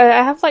 So I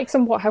have like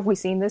some what have we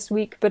seen this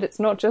week, but it's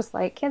not just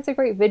like, it's a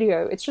great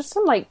video. It's just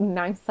some like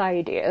nice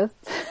ideas.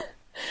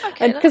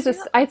 Okay, because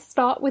I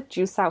start with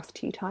Due South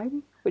Tea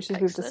Time, which is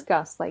we've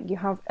discussed. Like you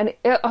have, and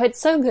it's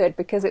so good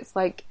because it's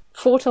like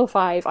 4 till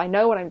 5. I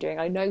know what I'm doing.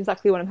 I know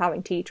exactly when I'm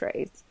having tea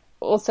trays.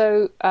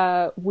 Also,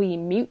 we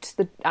mute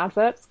the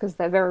adverts because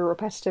they're very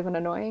repetitive and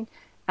annoying.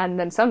 And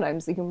then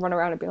sometimes you can run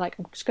around and be like,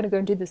 I'm just going to go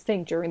and do this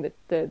thing during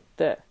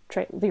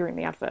during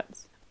the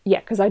adverts. Yeah,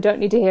 because I don't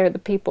need to hear the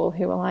people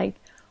who are like,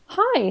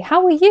 "Hi,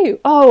 how are you?"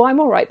 "Oh, I'm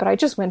all right, but I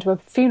just went to a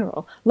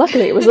funeral.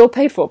 Luckily, it was all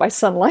paid for by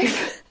Sun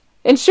Life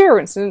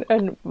Insurance." And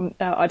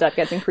our dad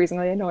gets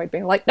increasingly annoyed,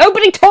 being like,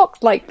 "Nobody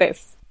talks like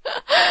this."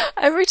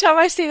 Every time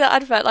I see that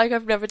advert, like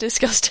I've never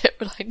discussed it,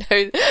 but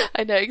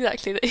I know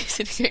exactly that he's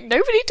thinking,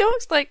 nobody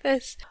talks like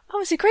this. Oh,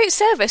 it's a great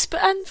service, but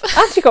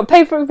actually got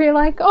paid for it and be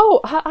like,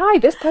 "Oh, hi,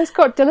 this post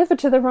got delivered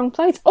to the wrong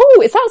place.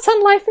 Oh, is that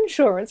Sun Life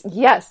Insurance?"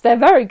 "Yes, they're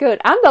very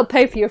good, and they'll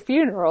pay for your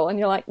funeral." And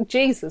you're like,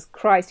 Jesus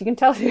Christ, you can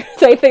tell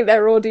they think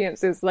their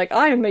audience is like,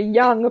 I am a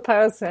young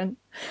person.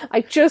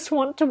 I just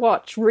want to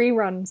watch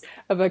reruns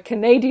of a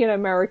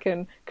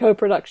Canadian-American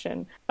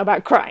co-production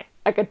about crime,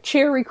 like a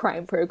cheery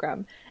crime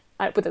program.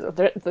 But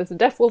there's a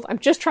deaf wolf. I'm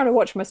just trying to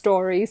watch my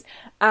stories,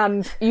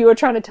 and you are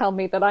trying to tell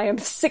me that I am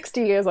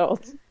 60 years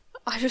old.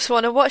 I just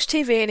want to watch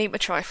TV and eat my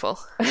trifle.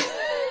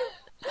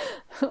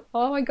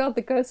 Oh my god,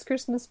 the Ghost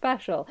Christmas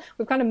special.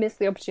 We've kind of missed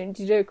the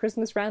opportunity to do a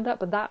Christmas roundup,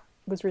 but that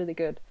was really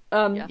good.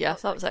 Yeah,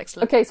 that was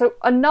excellent. Okay, so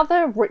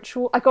another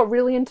ritual. I got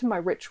really into my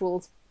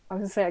rituals. I was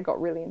going to say I got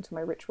really into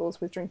my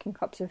rituals with drinking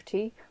cups of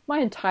tea. My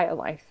entire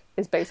life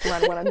is based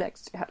around when I'm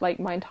next... Like,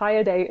 my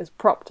entire day is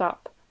propped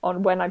up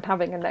on when I'm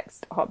having a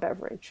next hot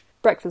beverage.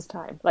 Breakfast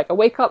time. Like, I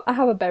wake up, I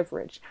have a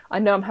beverage. I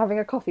know I'm having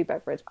a coffee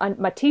beverage. And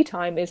my tea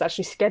time is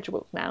actually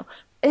scheduled now.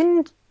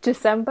 In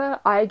December,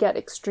 I get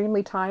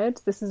extremely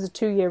tired. This is a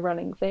 2-year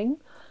running thing.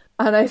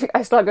 And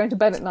I start going to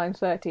bed at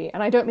 9:30.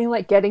 And I don't mean,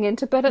 like, getting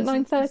into bed at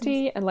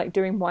 9:30 and, like,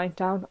 doing wind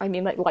down. I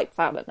mean, like, lights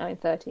out at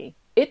 9:30.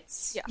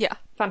 It's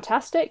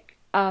fantastic.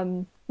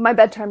 My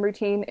bedtime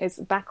routine is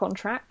back on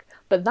track.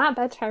 But that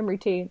bedtime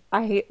routine,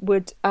 I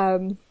would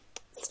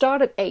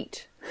start at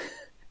 8.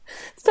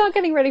 Start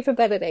getting ready for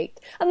bed at 8.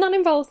 And that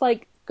involves,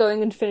 like,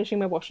 going and finishing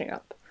my washing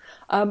up.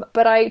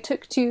 But I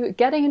took to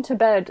getting into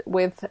bed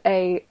with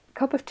a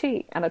cup of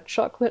tea and a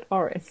chocolate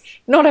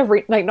orange. Not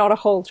a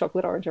whole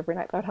chocolate orange every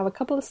night, but I'd have a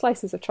couple of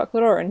slices of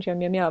chocolate orange,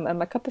 yum, yum, yum, and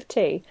my cup of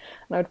tea.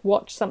 And I'd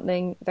watch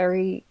something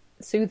very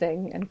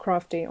soothing and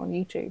crafty on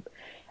YouTube.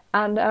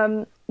 And,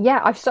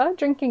 I've started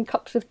drinking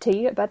cups of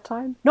tea at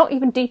bedtime. Not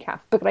even decaf,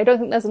 but I don't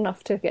think there's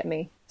enough to get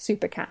me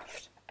super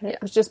caffed. And it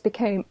just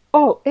became,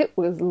 it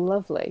was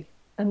lovely.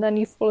 And then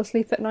you fall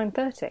asleep at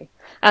 9:30.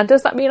 And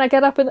does that mean I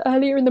get up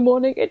earlier in the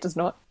morning? It does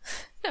not.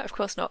 No, of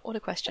course not. What a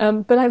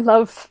question. But I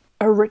love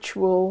a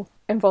ritual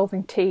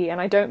involving tea, and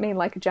I don't mean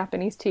like a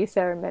Japanese tea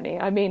ceremony.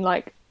 I mean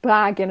like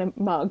bag in a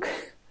mug,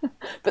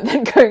 but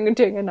then going and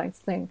doing a nice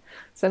thing.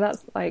 So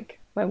that's like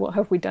what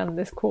have we done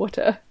this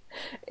quarter?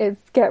 Is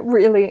get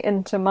really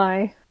into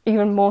my,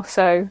 even more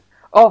so.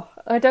 Oh,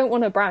 I don't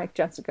want to brag,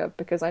 Jessica,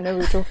 because I know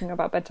we're talking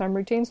about bedtime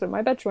routines, but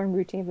my bedtime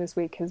routine this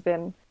week has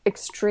been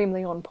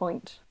extremely on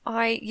point.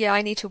 I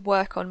need to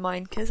work on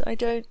mine, because I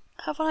don't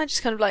have one. I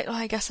just kind of like,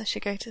 I guess I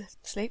should go to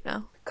sleep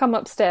now. Come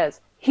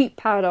upstairs, heat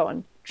pad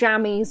on,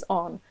 jammies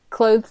on,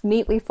 clothes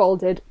neatly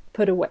folded,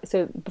 put away,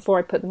 so before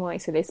I put them away,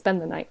 so they spend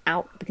the night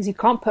out, because you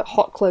can't put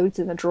hot clothes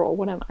in a drawer.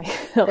 What am I?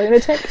 A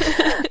lunatic?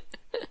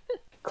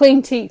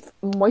 Clean teeth,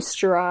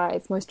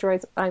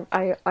 moisturize.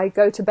 I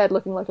go to bed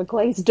looking like a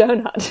glazed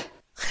donut.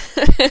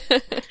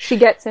 She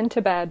gets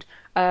into bed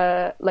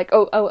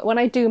when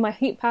I do my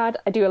heat pad,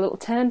 I do a little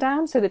turn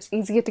down so that it's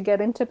easier to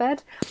get into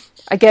bed.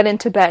 I get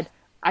into bed,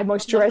 I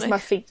moisturize my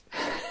feet,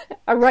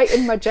 I write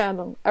in my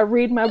journal, I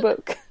read my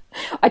book,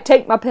 I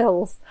take my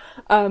pills,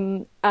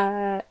 and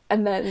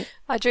then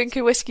I drink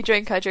a whiskey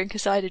drink, I drink a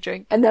cider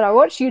drink, and then I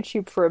watch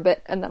YouTube for a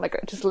bit, and then I go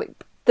to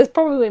sleep. There's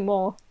probably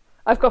more.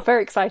 I've got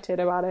very excited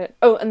about it.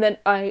 Oh, and then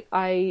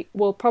I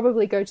will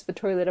probably go to the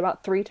toilet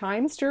about 3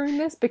 times during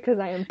this because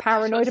I am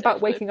paranoid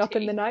about waking up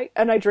in the night,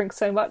 and I drink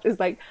so much. It's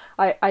like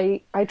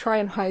I try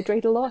and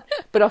hydrate a lot,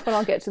 but often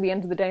I'll get to the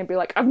end of the day and be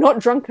like, I've not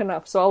drunk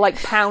enough, so I'll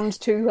like pound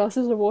 2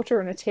 glasses of water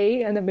and a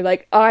tea, and then be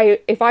like,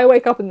 if I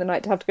wake up in the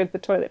night to have to go to the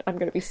toilet, I'm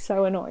going to be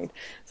so annoyed.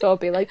 So I'll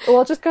be like, oh,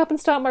 I'll just go up and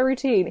start my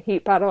routine,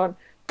 heat pad on,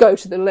 go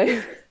to the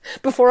loo.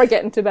 Before I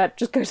get into bed,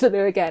 just go to the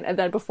loo again, and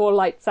then before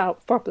lights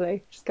out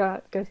properly, just go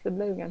to the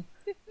loo again.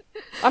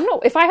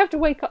 If I have to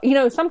wake up,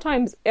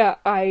 sometimes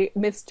I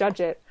misjudge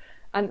it,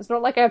 and it's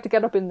not like I have to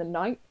get up in the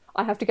night.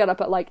 I have to get up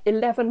at like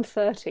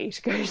 11:30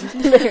 to go to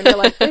the loo, and you're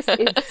like, this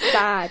is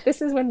sad.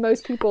 This is when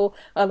most people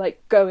are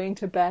like going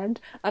to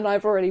bed, and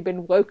I've already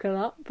been woken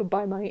up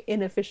by my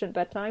inefficient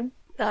bedtime.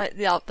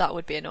 That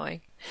would be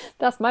annoying.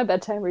 That's my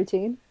bedtime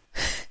routine.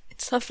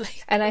 It's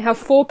lovely. And I have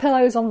 4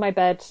 pillows on my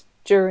bed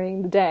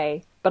during the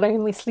day, but I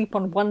only sleep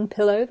on 1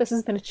 pillow. This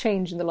has been a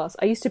change in the last...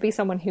 I used to be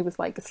someone who was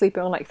like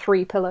sleeping on like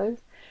 3 pillows,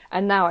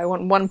 and now I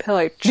want 1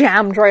 pillow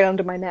jammed right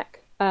under my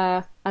neck.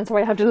 And so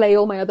I have to lay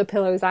all my other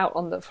pillows out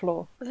on the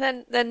floor.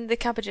 Then the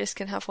cabbages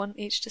can have one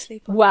each to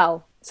sleep on.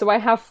 Well, so I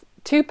have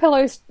 2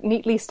 pillows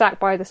neatly stacked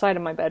by the side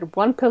of my bed,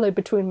 1 pillow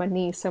between my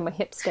knees so my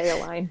hips stay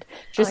aligned.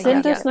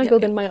 Jacinda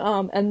snuggled in my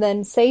arm, and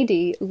then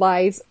Sadie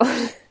lies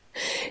on...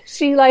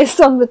 She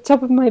lies on the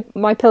top of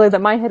my pillow that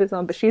my head is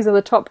on, but she's in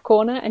the top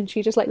corner, and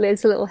she just like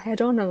lays a little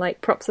head on and like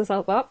props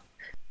herself up.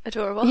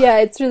 Adorable. Yeah,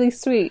 it's really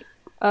sweet.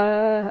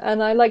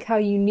 And I like how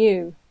you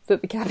knew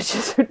that the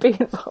cabbages would be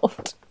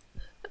involved.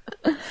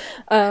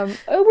 We're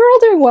all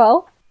doing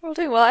well. We're all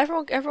doing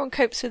well. Everyone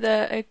copes with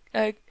a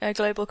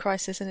global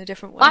crisis in a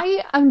different way.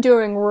 I am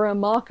doing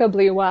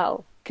remarkably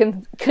well,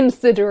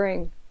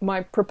 considering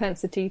my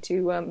propensity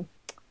to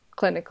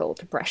clinical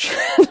depression.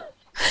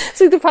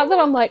 So the fact that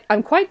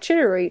I'm quite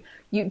cheery,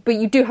 but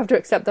you do have to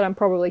accept that I'm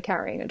probably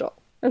carrying a doll.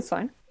 That's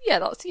fine.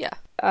 Yeah,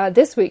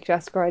 this week,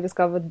 Jessica, I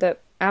discovered that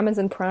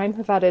Amazon Prime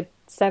have added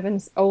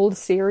 7 old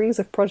series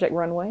of Project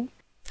Runway.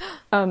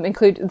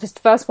 This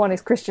first one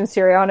is Christian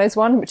Siriano's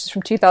one, which is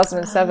from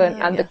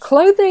 2007, and yes.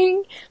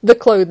 The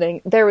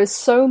clothing. There is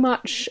so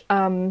much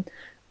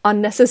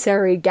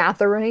unnecessary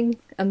gathering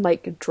and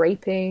like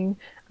draping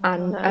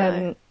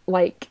and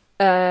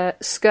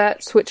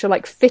skirts which are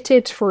like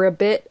fitted for a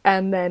bit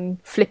and then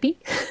flippy.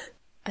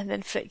 And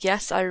then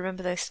yes, I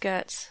remember those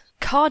skirts.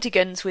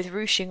 Cardigans with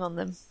ruching on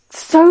them.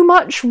 So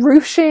much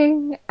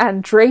ruching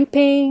and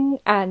draping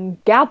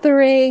and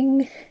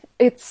gathering.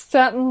 It's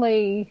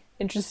certainly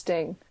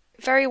interesting.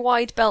 Very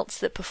wide belts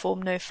that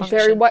perform no function.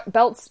 Very wide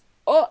belts,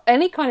 or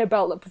any kind of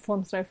belt that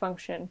performs no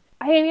function.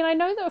 I mean, I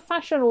know that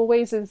fashion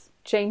always is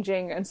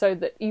changing, and so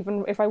that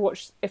even if I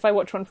watch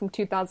one from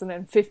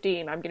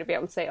 2015, I'm going to be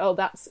able to say, oh,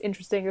 that's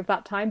interesting of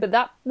that time. But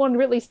that one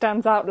really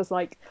stands out as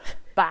like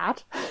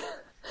bad.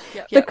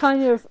 Yep. The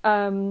kind of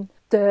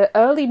the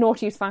early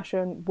noughties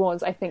fashion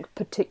was, I think,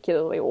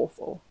 particularly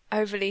awful.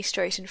 Overly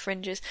straightened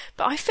fringes,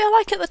 but I feel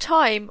like at the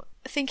time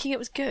thinking it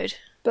was good.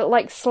 But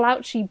like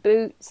slouchy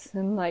boots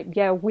and like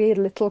weird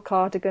little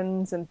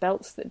cardigans and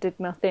belts that did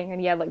nothing,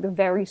 and like the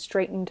very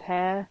straightened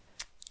hair.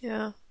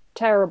 Yeah.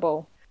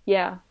 Terrible.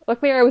 Yeah.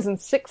 Luckily I was in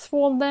 6th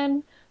form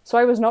then, so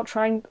I was not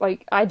trying,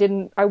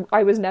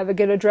 I was never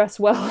gonna dress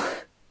well.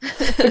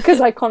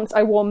 Because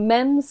I wore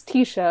men's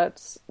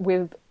t-shirts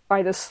with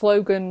either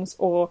slogans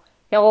or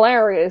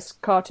hilarious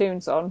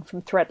cartoons on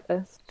from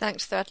Threadless.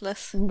 Thanks,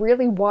 Threadless.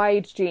 Really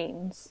wide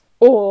jeans.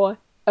 Or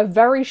a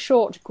very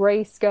short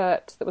grey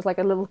skirt that was like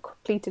a little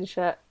pleated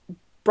shirt,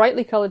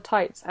 brightly coloured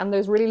tights, and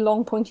those really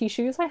long pointy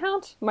shoes I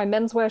had, my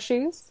menswear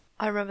shoes.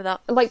 I remember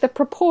that. Like, the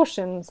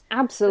proportions,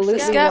 absolutely. The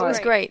skirt was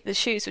great. The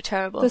shoes were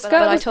terrible. The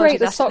skirt was great.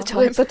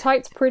 The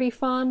tights pretty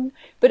fun.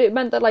 But it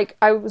meant that, like,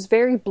 I was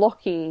very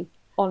blocky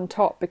on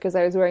top because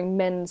I was wearing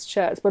men's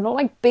shirts. But not,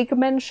 like, big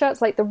men's shirts.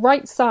 Like, the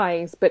right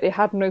size, but it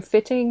had no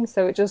fitting.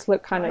 So it just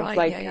looked kind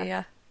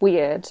of,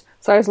 weird.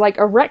 So I was, like,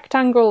 a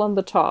rectangle on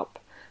the top.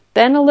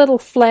 Then a little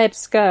flared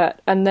skirt.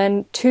 And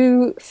then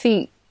 2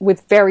 feet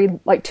with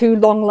 2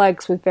 long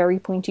legs with very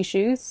pointy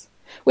shoes.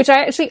 Which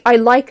I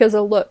like as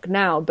a look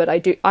now, but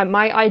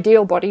my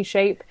ideal body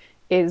shape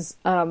is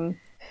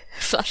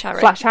Flash Harry.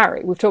 Flash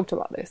Harry. We've talked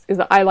about this. Is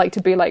that I like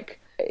to be like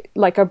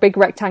a big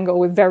rectangle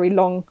with very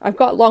long. I've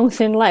got long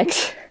thin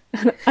legs,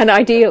 and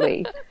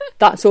ideally,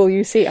 that's all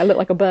you see. I look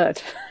like a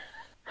bird,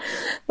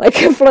 like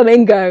a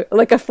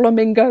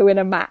flamingo in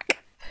a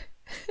Mac.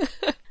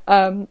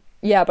 But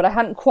I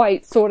hadn't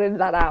quite sorted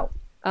that out.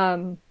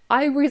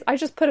 I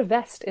just put a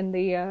vest in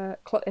the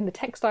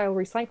textile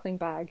recycling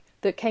bag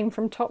that came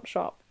from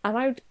Topshop,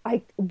 and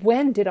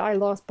when did I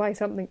last buy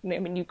something? I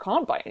mean, you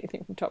can't buy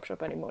anything from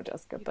Topshop anymore,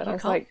 Jessica. But I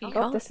was like,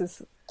 God, this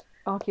is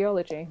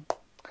archaeology.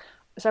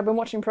 So I've been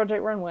watching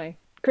Project Runway.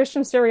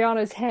 Christian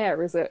Siriano's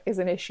hair is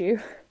an issue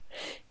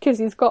because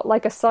he's got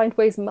like a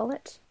sideways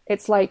mullet.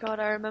 It's like, God,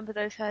 I remember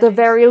those hairdos. The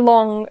very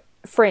long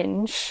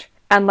fringe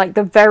and like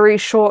the very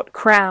short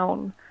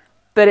crown,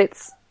 but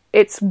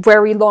it's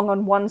very long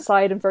on one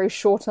side and very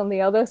short on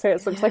the other, so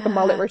it looks like a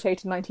mullet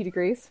rotated 90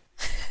 degrees.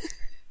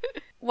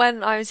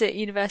 when I was at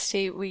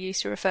university, we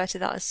used to refer to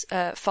that as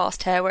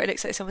fast hair, where it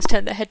looks like someone's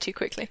turned their head too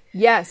quickly.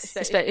 Yes.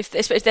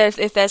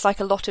 If there's like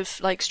a lot of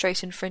like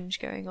straightened fringe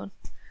going on.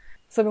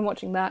 So I've been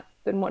watching that.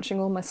 Been watching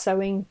all my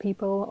sewing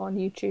people on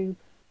YouTube.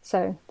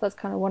 So that's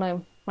kind of what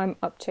I'm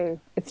up to.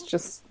 It's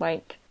just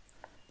like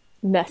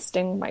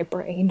nesting my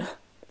brain.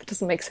 It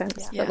doesn't make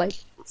sense, but like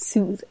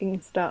soothing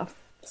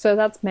stuff. So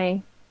that's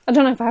me. I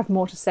don't know if I have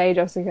more to say,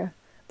 Jessica.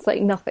 It's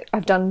like nothing.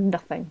 I've done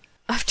nothing.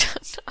 I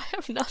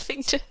have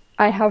nothing to.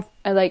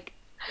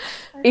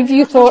 If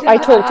you thought I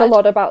talked a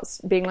lot about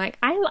being like,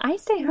 I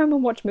stay home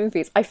and watch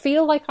movies, I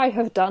feel like I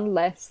have done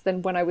less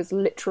than when I was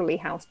literally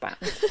housebound.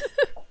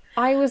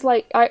 I was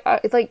like,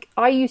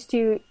 I used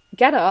to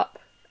get up,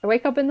 I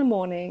wake up in the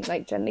morning,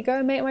 like gently go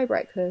and make my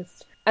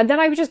breakfast, and then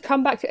I would just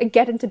come back and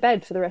get into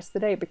bed for the rest of the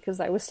day because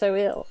I was so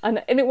ill.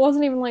 And it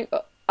wasn't even like,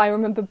 I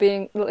remember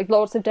being like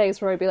lots of days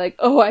where I'd be like,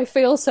 oh, I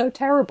feel so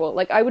terrible.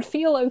 Like I would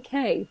feel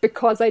okay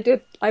because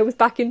I was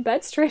back in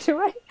bed straight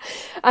away.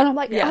 And I'm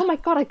like, oh my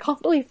God, I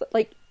can't believe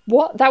like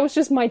what? That was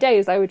just my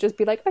days. I would just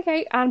be like,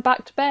 okay, and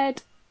back to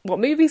bed. What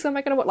movies am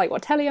I going to watch? Like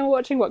what telly am I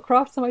watching? What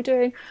crafts am I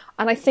doing?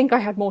 And I think I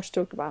had more to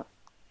talk about.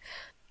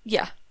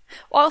 Yeah.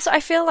 Well, also I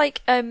feel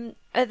like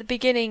at the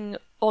beginning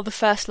or the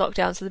first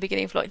lockdown, so the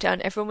beginning of lockdown,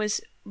 everyone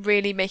was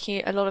really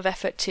making a lot of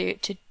effort to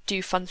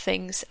do fun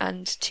things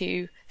and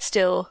to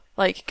still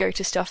like go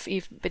to stuff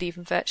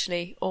even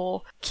virtually,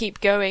 or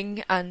keep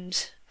going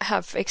and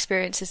have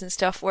experiences and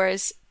stuff.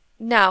 Whereas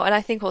now, and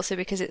I think also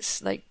because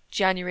it's like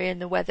January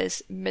and the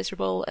weather's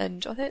miserable,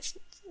 and although it's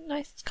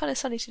nice, it's kind of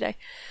sunny today,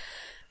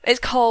 it's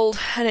cold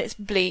and it's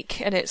bleak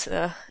and it's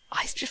I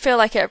just feel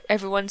like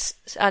everyone's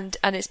and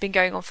it's been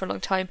going on for a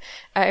long time.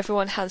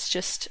 Everyone has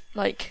just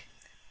like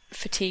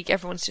fatigue.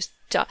 Everyone's just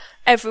done.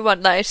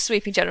 Everyone, like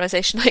sweeping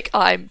generalization, like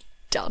I'm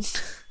done.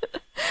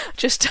 I'm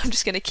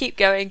just going to keep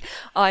going.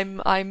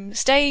 I'm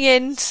staying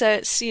in, so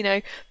it's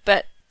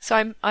but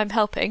so I'm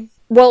helping.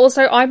 Well,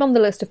 also I'm on the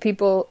list of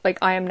people, like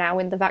I am now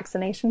in the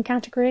vaccination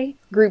category.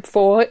 Group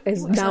 4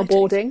 is now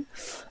boarding.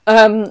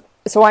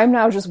 So I'm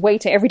now just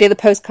waiting. Every day the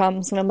post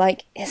comes and I'm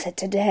like, is it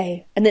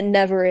today? And it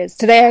never is.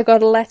 Today I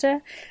got a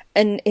letter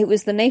and it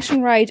was the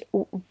Nationwide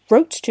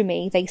wrote to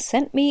me. They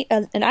sent me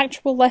an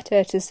actual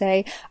letter to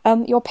say,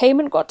 your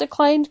payment got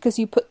declined because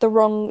you put the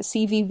wrong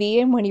CVV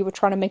in when you were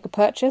trying to make a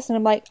purchase. And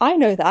I'm like, I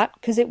know that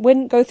because it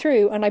wouldn't go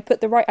through. And I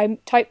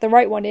typed the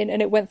right one in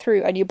and it went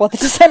through, and you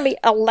bothered to send me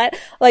a letter.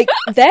 Like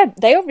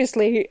they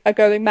obviously are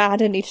going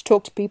mad and need to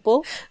talk to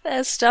people.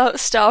 They're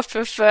starved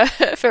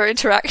for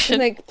interaction.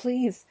 Like,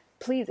 please,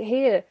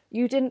 here,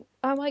 you didn't...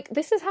 I'm like,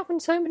 this has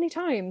happened so many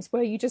times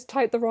where you just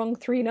type the wrong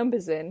 3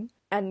 numbers in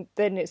and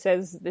then it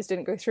says this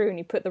didn't go through and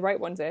you put the right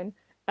ones in,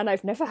 and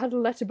I've never had a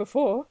letter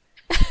before.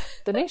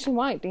 The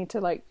Nationwide need to,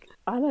 like,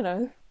 I don't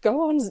know,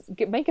 go on,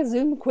 make a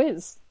Zoom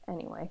quiz.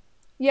 Anyway.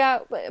 Yeah,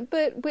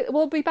 but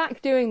we'll be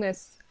back doing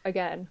this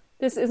again.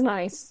 This is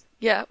nice.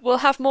 Yeah, we'll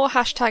have more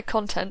hashtag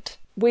content.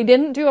 We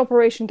didn't do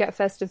Operation Get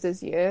Festive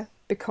this year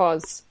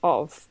because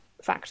of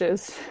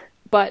factors.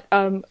 But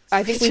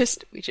I think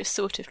we just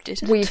sort of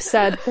did it. We've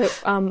said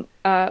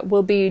that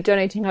we'll be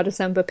donating our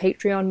December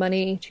Patreon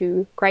money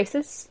to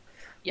Crisis,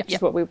 which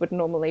is what we would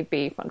normally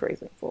be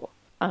fundraising for.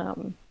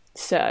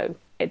 So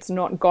it's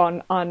not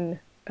gone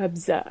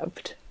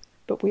unobserved,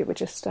 but we were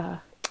just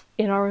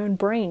in our own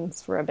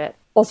brains for a bit.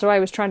 Also, I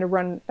was trying to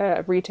run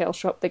a retail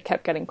shop that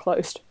kept getting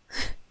closed.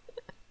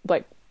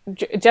 Like,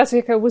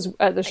 Jessica was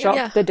at the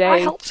shop the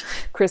day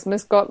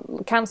Christmas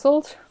got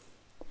cancelled,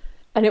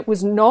 and it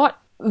was not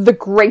the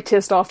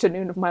greatest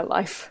afternoon of my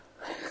life.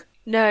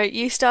 No,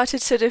 you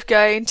started sort of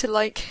going to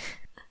like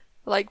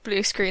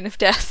blue screen of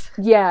death.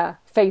 Yeah,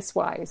 face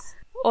wise.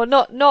 Or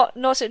not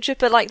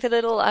but like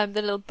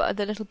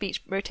the little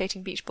beach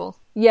rotating beach ball.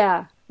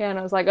 Yeah, and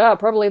I was like, oh,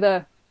 probably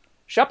the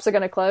shops are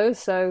going to close.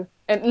 So,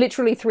 and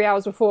literally 3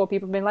 hours before,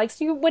 people have been like,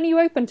 so when are you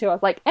open to? I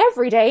was like,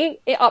 every day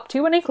up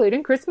to and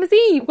including Christmas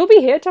Eve. We'll be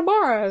here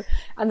tomorrow.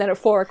 And then at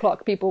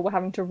 4:00, people were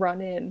having to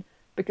run in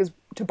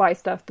to buy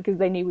stuff because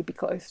they knew we'd be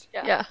closed.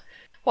 Yeah.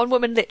 One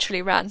woman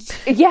literally ran.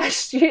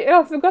 Yes,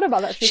 I forgot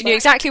about that. She knew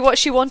exactly what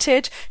she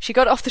wanted. She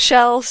got it off the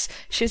shelves.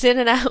 She was in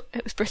and out.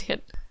 It was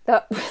brilliant.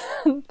 That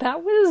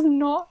was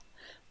not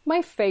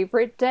my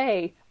favourite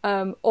day.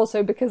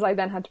 Also because I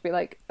then had to be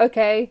like,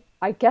 okay,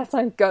 I guess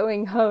I'm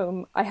going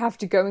home. I have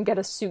to go and get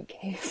a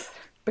suitcase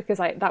because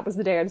that was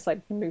the day I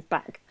decided to move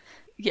back.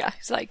 Yeah,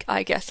 it's like,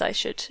 I guess I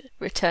should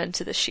return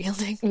to the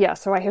shielding. Yeah,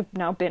 so I have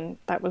now been...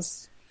 That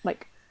was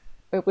like...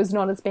 It was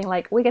not as being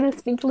like, we're going to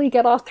sneakily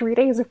get our 3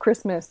 days of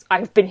Christmas.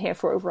 I've been here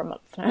for over a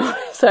month now.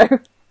 So,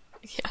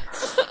 yeah.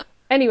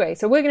 Anyway,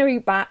 so we're going to be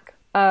back.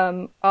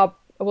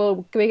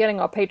 We'll be getting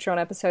our Patreon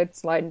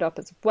episodes lined up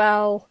as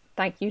well.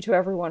 Thank you to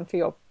everyone for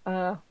your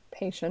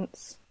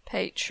patience.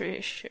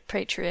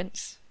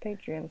 Patreons.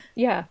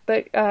 Yeah,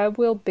 but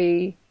we'll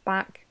be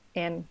back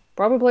in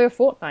probably a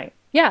fortnight.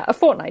 Yeah, a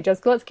fortnight,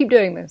 Jessica. Let's keep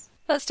doing this.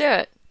 Let's do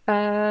it.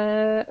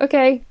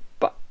 Okay.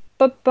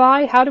 But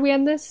bye. How do we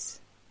end this?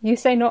 You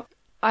say not...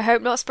 I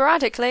hope not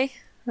sporadically.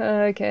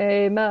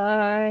 Okay,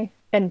 bye.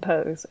 End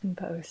pose.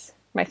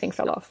 My thing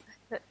fell off.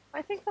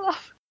 I think I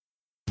love.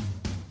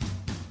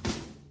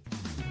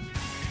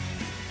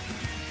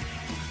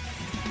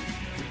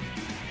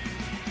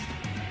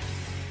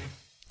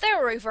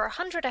 There are over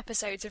 100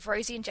 episodes of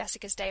Rosie and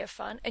Jessica's Day of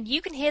Fun, and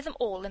you can hear them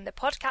all in the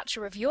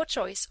podcatcher of your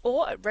choice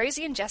or at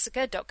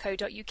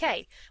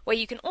rosieandjessica.co.uk, where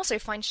you can also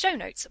find show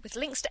notes with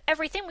links to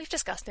everything we've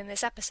discussed in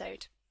this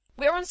episode.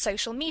 We're on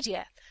social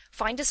media.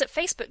 Find us at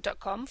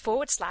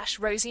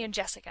facebook.com/Rosie and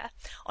Jessica,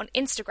 on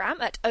Instagram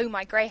at Oh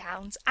My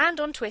Greyhounds, and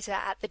on Twitter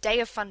at The Day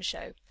of Fun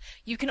Show.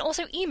 You can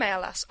also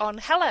email us on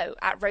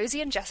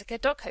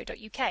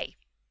hello@rosieandjessica.co.uk.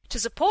 To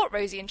support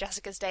Rosie and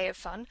Jessica's Day of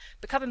Fun,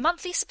 become a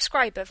monthly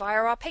subscriber via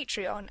our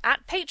Patreon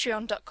at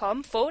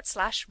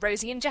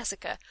patreon.com/Rosie and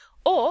Jessica,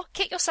 or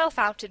kit yourself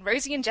out in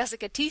Rosie and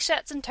Jessica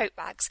t-shirts and tote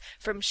bags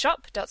from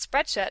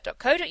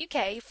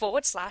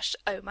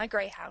shop.spreadshirt.co.uk/Oh My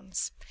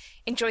Greyhounds.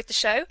 Enjoyed the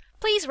show?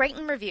 Please rate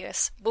and review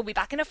us. We'll be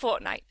back in a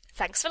fortnight.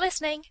 Thanks for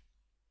listening.